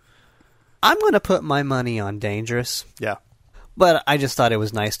dangerous. I'm going to put my money on dangerous. Yeah. But I just thought it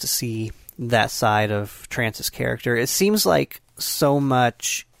was nice to see that side of Trance's character. It seems like so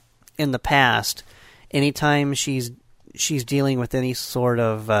much in the past, anytime she's dealing with any sort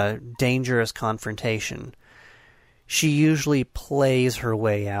of dangerous confrontation, she usually plays her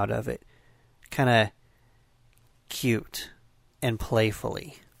way out of it, kind of cute and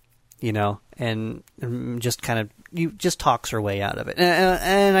playfully, and just kind of just talks her way out of it.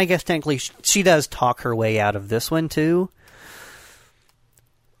 And I guess technically she does talk her way out of this one too.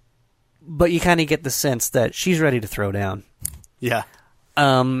 But you kind of get the sense that she's ready to throw down. Yeah.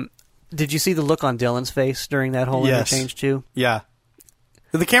 Did you see the look on Dylan's face during that whole Yes. interchange too? Yeah.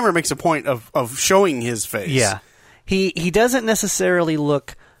 The camera makes a point of showing his face. Yeah. He doesn't necessarily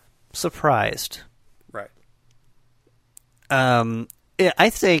look surprised. Right. I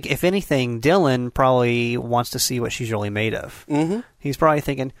think, if anything, Dylan probably wants to see what she's really made of. Mm-hmm. He's probably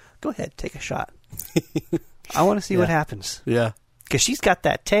thinking, go ahead, take a shot. I want to see what happens. Yeah. Because she's got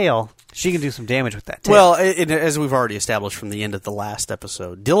that tail. She can do some damage with that tail. Well, as we've already established from the end of the last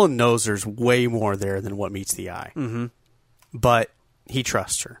episode, Dylan knows there's way more there than what meets the eye. Mm-hmm. But he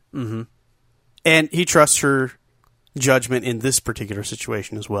trusts her. Mm-hmm. And he trusts her judgment in this particular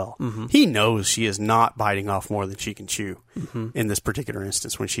situation as well. Mm-hmm. He knows she is not biting off more than she can chew in this particular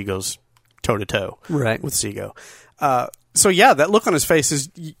instance when she goes toe-to-toe Right. with Seago. So, yeah, that look on his face is,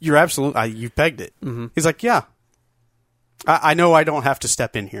 you're absolutely, you pegged it. Mm-hmm. He's like, yeah, I know I don't have to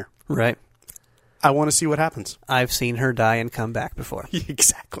step in here. Right. I want to see what happens. I've seen her die and come back before.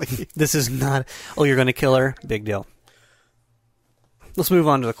 Exactly. This is not, oh, you're going to kill her? Big deal. Let's move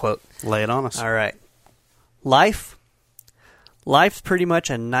on to the quote. Lay it on us. All right. Life's pretty much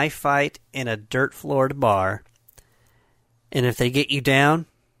a knife fight in a dirt-floored bar. And if they get you down,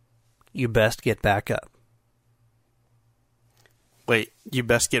 you best get back up. Wait, you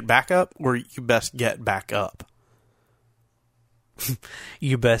best get back up or you best get back up?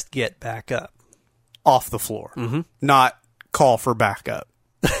 You best get back up. Off the floor. Mm-hmm. Not call for backup.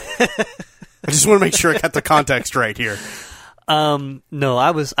 I just want to make sure I got the context right here. No,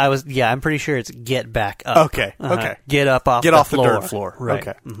 I was, yeah, I'm pretty sure it's get back up. Okay, okay. Get up off Get the off floor. the dirt floor. Right.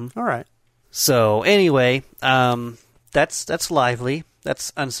 Okay. Mhm. All right. So, anyway, that's lively.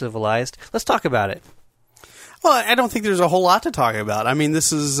 That's uncivilized. Let's talk about it. Well, I don't think there's a whole lot to talk about. I mean,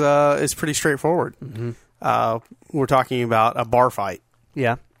 this is it's pretty straightforward. Mm-hmm. We're talking about a bar fight.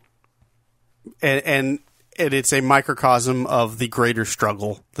 Yeah. And it's a microcosm of the greater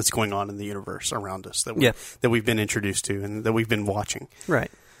struggle that's going on in the universe around us that we've been introduced to and that we've been watching.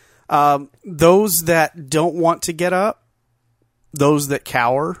 Right. Those that don't want to get up, those that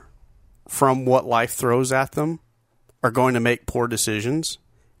cower from what life throws at them, are going to make poor decisions,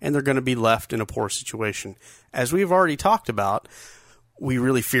 and they're going to be left in a poor situation. As we've already talked about, we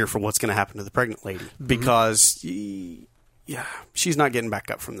really fear for what's going to happen to the pregnant lady because she's not getting back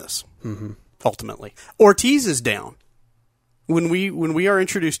up from this. Mm-hmm. Ultimately, Ortiz is down. When we are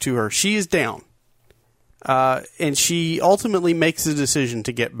introduced to her, she is down, and she ultimately makes the decision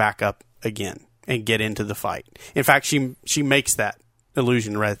to get back up again and get into the fight. In fact, she makes that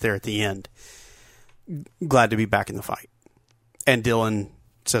illusion right there at the end. Glad to be back in the fight. And Dylan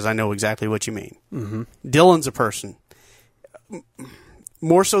says, "I know exactly what you mean." Mm-hmm. Dylan's a person,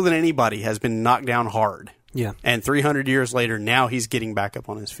 more so than anybody, has been knocked down hard. Yeah. And 300 years later, now he's getting back up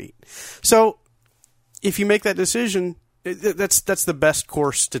on his feet. So, if you make that decision, that's the best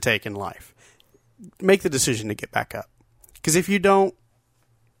course to take in life. Make the decision to get back up. Because if you don't,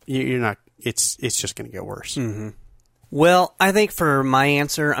 you're not. It's just going to get worse. Mm-hmm. Well, I think for my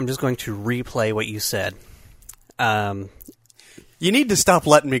answer, I'm just going to replay what you said. You need to stop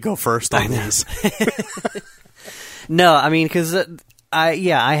letting me go first on these. No, I mean, because I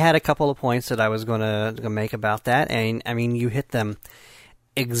had a couple of points that I was going to make about that, and I mean, you hit them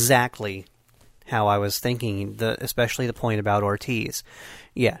exactly how I was thinking. Especially the point about Ortiz.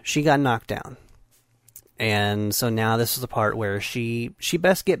 Yeah, she got knocked down, and so now this is the part where she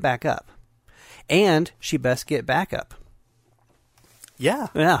best get back up, and she best get back up. Yeah,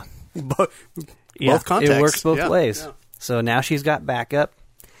 Yeah, both contexts. It works both ways. Yeah. So now she's got back up,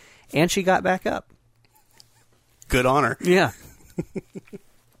 and she got back up. Good on her. Yeah.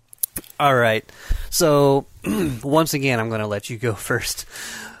 All right. So, once again, I'm going to let you go first.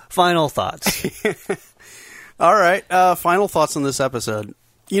 Final thoughts. All right. Final thoughts on this episode.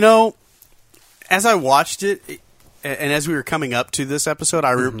 You know, as I watched it, and as we were coming up to this episode,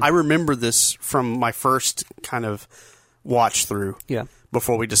 I remember this from my first kind of watch through. Yeah.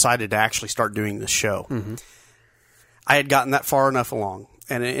 Before we decided to actually start doing this show. Mm-hmm. I had gotten that far enough along,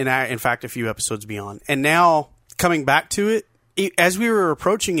 and in fact, a few episodes beyond. And now, coming back to it, as we were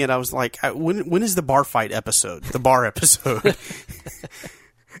approaching it, I was like, when is the bar fight episode? The bar episode.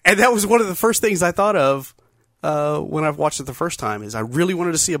 And that was one of the first things I thought of when I watched it the first time, is I really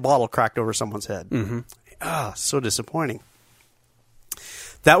wanted to see a bottle cracked over someone's head. Mm-hmm. So disappointing.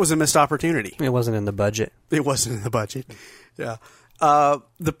 That was a missed opportunity. It wasn't in the budget. It wasn't in the budget. Yeah.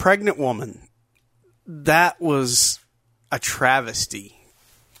 The pregnant woman, that was a travesty.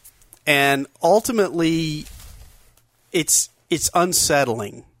 And ultimately, it's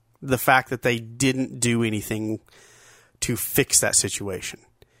unsettling, the fact that they didn't do anything to fix that situation,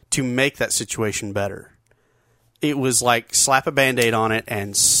 to make that situation better. It was like slap a Band-Aid on it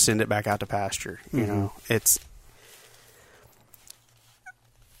and send it back out to pasture. You know,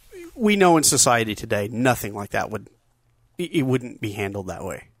 we know in society today, nothing like that wouldn't be handled that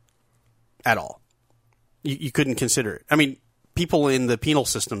way at all. You couldn't consider it. I mean, people in the penal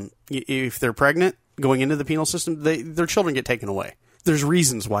system, if they're pregnant going into the penal system, their children get taken away. There's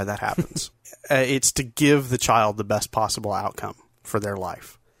reasons why that happens. It's to give the child the best possible outcome for their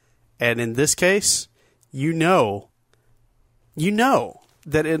life. And in this case, you know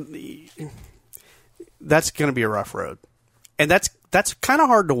that that's going to be a rough road. And that's kind of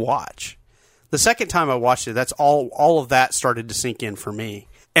hard to watch. The second time I watched it, that's all of that started to sink in for me.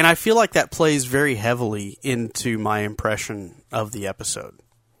 And I feel like that plays very heavily into my impression of the episode.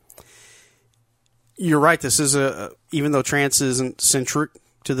 You're right. This is even though trance isn't centric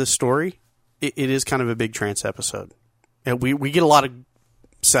to this story, it is kind of a big trance episode. And we get a lot of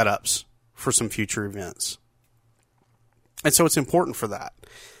setups for some future events. And so it's important for that.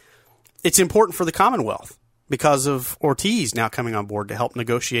 It's important for the Commonwealth because of Ortiz now coming on board to help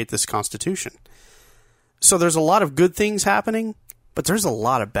negotiate this constitution. So there's a lot of good things happening, but there's a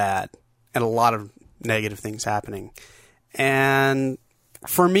lot of bad and a lot of negative things happening. And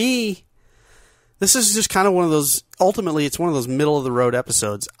for me, this is just kind of one of those, ultimately, it's one of those middle-of-the-road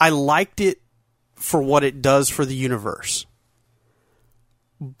episodes. I liked it for what it does for the universe.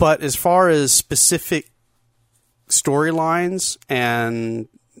 But as far as specific storylines and,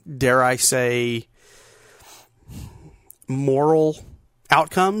 dare I say, moral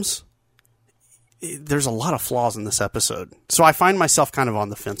outcomes, there's a lot of flaws in this episode. So I find myself kind of on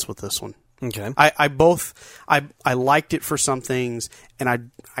the fence with this one. Okay. I liked it for some things, and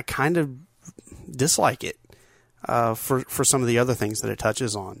I kind of dislike it for some of the other things that it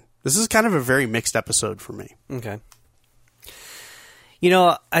touches on. This is kind of a very mixed episode for me. Okay. You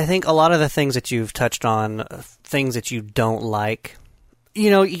know, I think a lot of the things that you've touched on, things that you don't like. You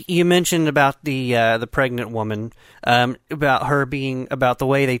know, you mentioned about the pregnant woman, about her being, about the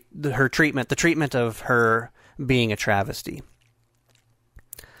way her treatment, the treatment of her being a travesty.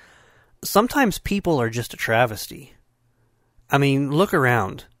 Sometimes people are just a travesty. I mean, look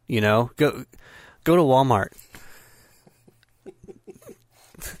around. You know, go to Walmart.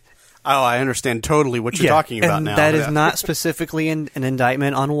 Oh, I understand totally what you're talking about now. That is not specifically an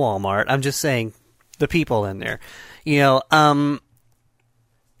indictment on Walmart. I'm just saying the people in there. You know,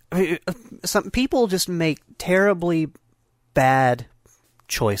 some people just make terribly bad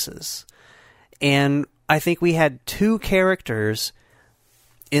choices. And I think we had two characters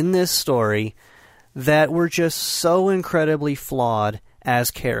in this story that were just so incredibly flawed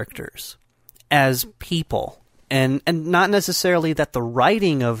as characters, as people. And not necessarily that the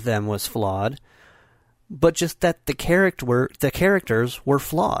writing of them was flawed, but just that the characters were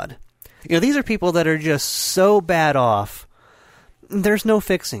flawed. You know, these are people that are just so bad off, there's no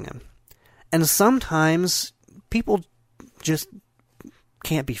fixing them. And sometimes people just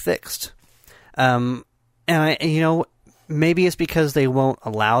can't be fixed. And maybe it's because they won't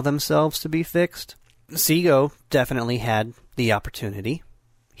allow themselves to be fixed. Seago definitely had the opportunity.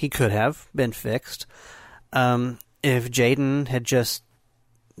 He could have been fixed. If Jaden had just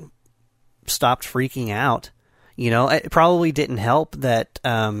stopped freaking out, you know, it probably didn't help that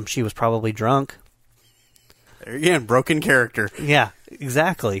she was probably drunk. There again, broken character. Yeah,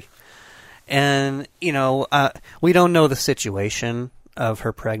 exactly. And, you know, we don't know the situation of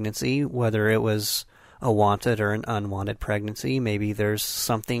her pregnancy, whether it was a wanted or an unwanted pregnancy. Maybe there's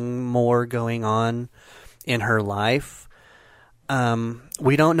something more going on in her life.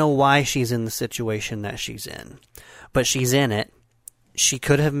 We don't know why she's in the situation that she's in, but she's in it. She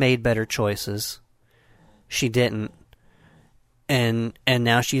could have made better choices. She didn't. And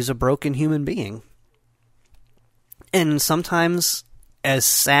now she's a broken human being. And sometimes, as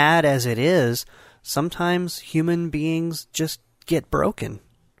sad as it is, sometimes human beings just get broken.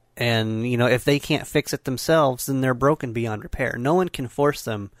 And, you know, if they can't fix it themselves, then they're broken beyond repair. No one can force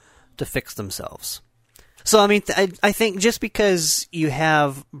them to fix themselves. So, I mean, I think just because you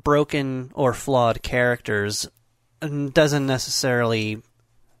have broken or flawed characters doesn't necessarily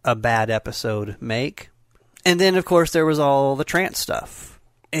a bad episode make. And then, of course, there was all the trance stuff.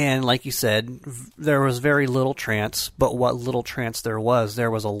 And like you said, there was very little trance, but what little trance there was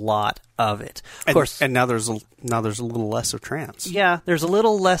a lot of it. Of course, and now there's a little less of trance. Yeah, there's a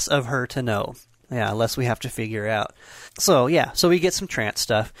little less of her to know. Yeah, less we have to figure out. So, yeah, so we get some trance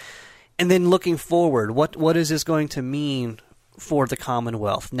stuff. And then looking forward, what is this going to mean for the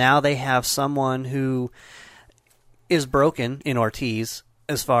Commonwealth? Now they have someone who is broken in Ortiz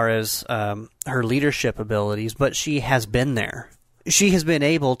as far as her leadership abilities, but she has been there. she has been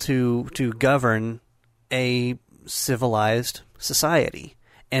able to govern a civilized society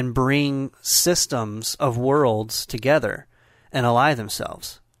and bring systems of worlds together and ally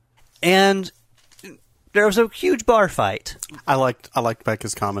themselves. And there was a huge bar fight. I liked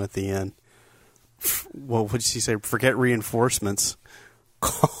Becca's comment at the end. Well, what did she say? Forget reinforcements.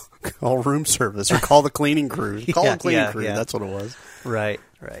 Call room service or call the cleaning crew. Call the cleaning crew. Yeah. That's what it was. Right.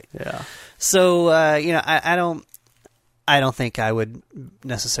 Yeah. So I don't think I would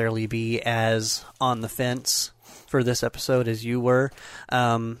necessarily be as on the fence for this episode as you were.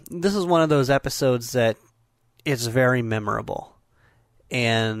 This is one of those episodes that it's very memorable.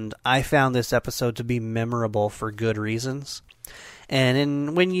 And I found this episode to be memorable for good reasons.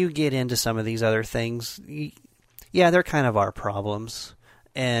 And when you get into some of these other things, there kind of are problems.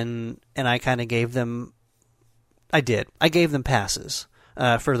 And I kind of gave them... I gave them passes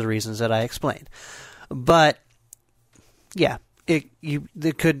for the reasons that I explained. But, yeah,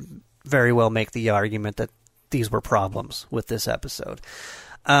 it could very well make the argument that these were problems with this episode.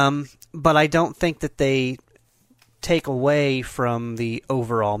 But I don't think that they take away from the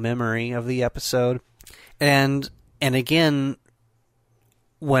overall memory of the episode. And again,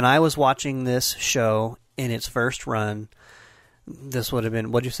 when I was watching this show in its first run, this would have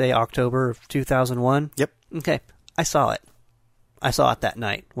been, what'd you say, October of 2001? Yep. Okay. I saw it. I saw it that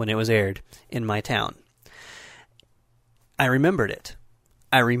night when it was aired in my town. I remembered it.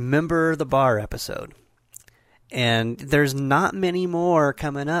 I remember the bar episode. And there's not many more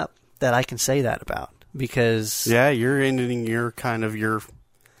coming up that I can say that about. Because... yeah, you're ending your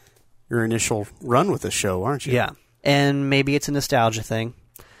initial run with the show, aren't you? Yeah. And maybe it's a nostalgia thing.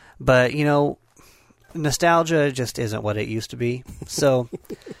 But, nostalgia just isn't what it used to be. So,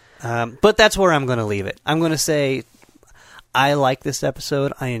 but that's where I'm going to leave it. I'm going to say I like this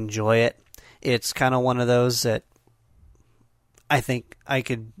episode. I enjoy it. It's kind of one of those that I think I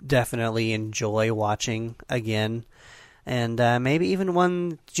could definitely enjoy watching again. And maybe even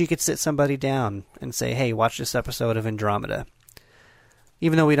one you could sit somebody down and say, hey, watch this episode of Andromeda.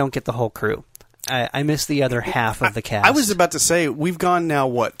 Even though we don't get the whole crew. I miss the other half of the cast. I was about to say, we've gone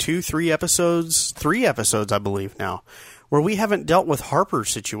now, 3 episodes? 3 episodes, I believe, now, where we haven't dealt with Harper's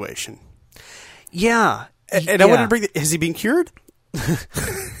situation. Yeah. And I wanted to bring... has he been cured?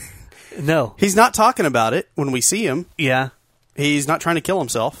 No. He's not talking about it when we see him. Yeah. He's not trying to kill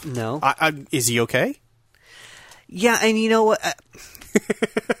himself. No. Is he okay? Yeah, and you know what?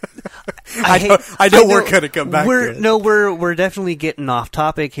 I know we're going to come back to it. No, we're definitely getting off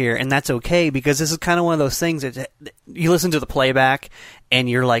topic here, and that's okay, because this is kind of one of those things that you listen to the playback, and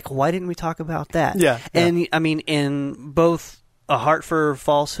you're like, why didn't we talk about that? Yeah. And, I mean, in both A Heart for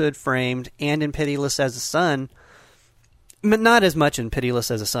Falsehood Framed and in Pitiless as a Son, but not as much in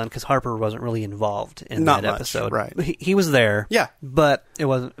Pitiless as a Son, because Harper wasn't really involved in that episode. Right. He was there. Yeah. But it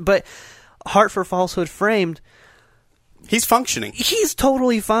wasn't. But Heart for Falsehood Framed... he's functioning. He's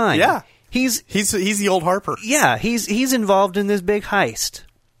totally fine. Yeah. He's the old Harper. Yeah, he's involved in this big heist.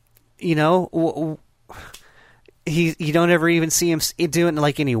 You don't ever even see him doing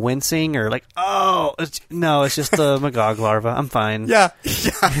like any wincing or like, it's just the Magog larva. I'm fine. Yeah.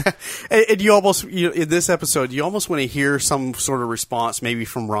 And you almost, in this episode, you almost want to hear some sort of response, maybe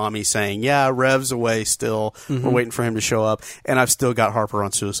from Rami saying, "Yeah, Rev's away still. Mm-hmm. We're waiting for him to show up, and I've still got Harper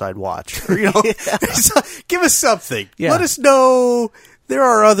on suicide watch." Or, give us something. Yeah. Let us know there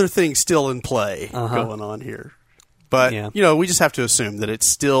are other things still in play going on here. But we just have to assume that it's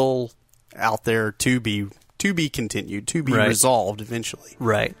still out there to be continued, to be resolved eventually.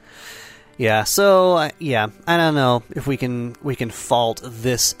 Right. Yeah. So I don't know if we can fault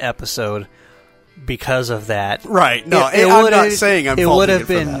this episode because of that. Right. No, I'm not saying I'm faulting it. It would have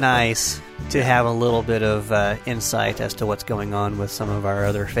been nice to have a little bit of insight as to what's going on with some of our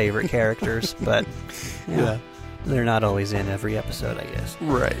other favorite characters, but they're not always in every episode, I guess.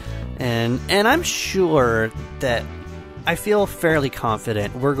 Right. And I'm sure that I feel fairly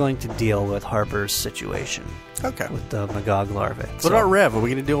confident we're going to deal with Harper's situation. Okay. With the Magog larvae. What about Rev? Are we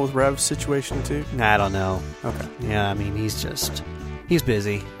going to deal with Rev's situation too? I don't know. Okay. Yeah, I mean, he's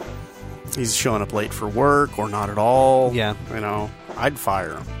busy. He's showing up late for work or not at all. Yeah. I'd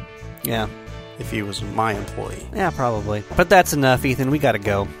fire him. Yeah. If he was my employee. Yeah, probably. But that's enough, Ethan. We got to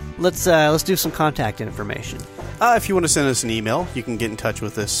go. Let's do some contact information. If you want to send us an email, you can get in touch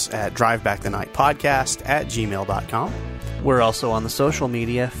with us at drivebackthenightpodcast@gmail.com. We're also on the social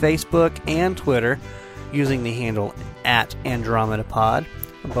media, Facebook and Twitter, using the handle @AndromedaPod.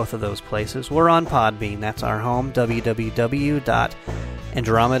 Both of those places. We're on Podbean. That's our home, www.podbean.com.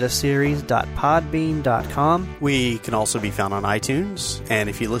 AndromedaSeries.podbean.com. We can also be found on iTunes, and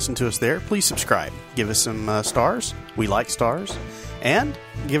if you listen to us there, please subscribe. Give us some stars. We like stars. And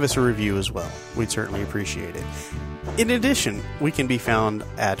give us a review as well. We'd certainly appreciate it. In addition, we can be found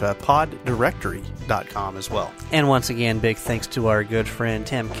at poddirectory.com as well. And once again, big thanks to our good friend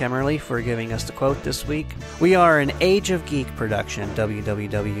Tim Kemmerly for giving us the quote this week. We are an Age of Geek production,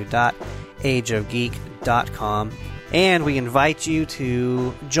 www.ageofgeek.com. And we invite you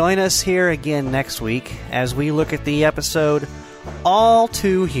to join us here again next week as we look at the episode All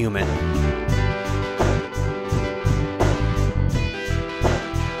Too Human.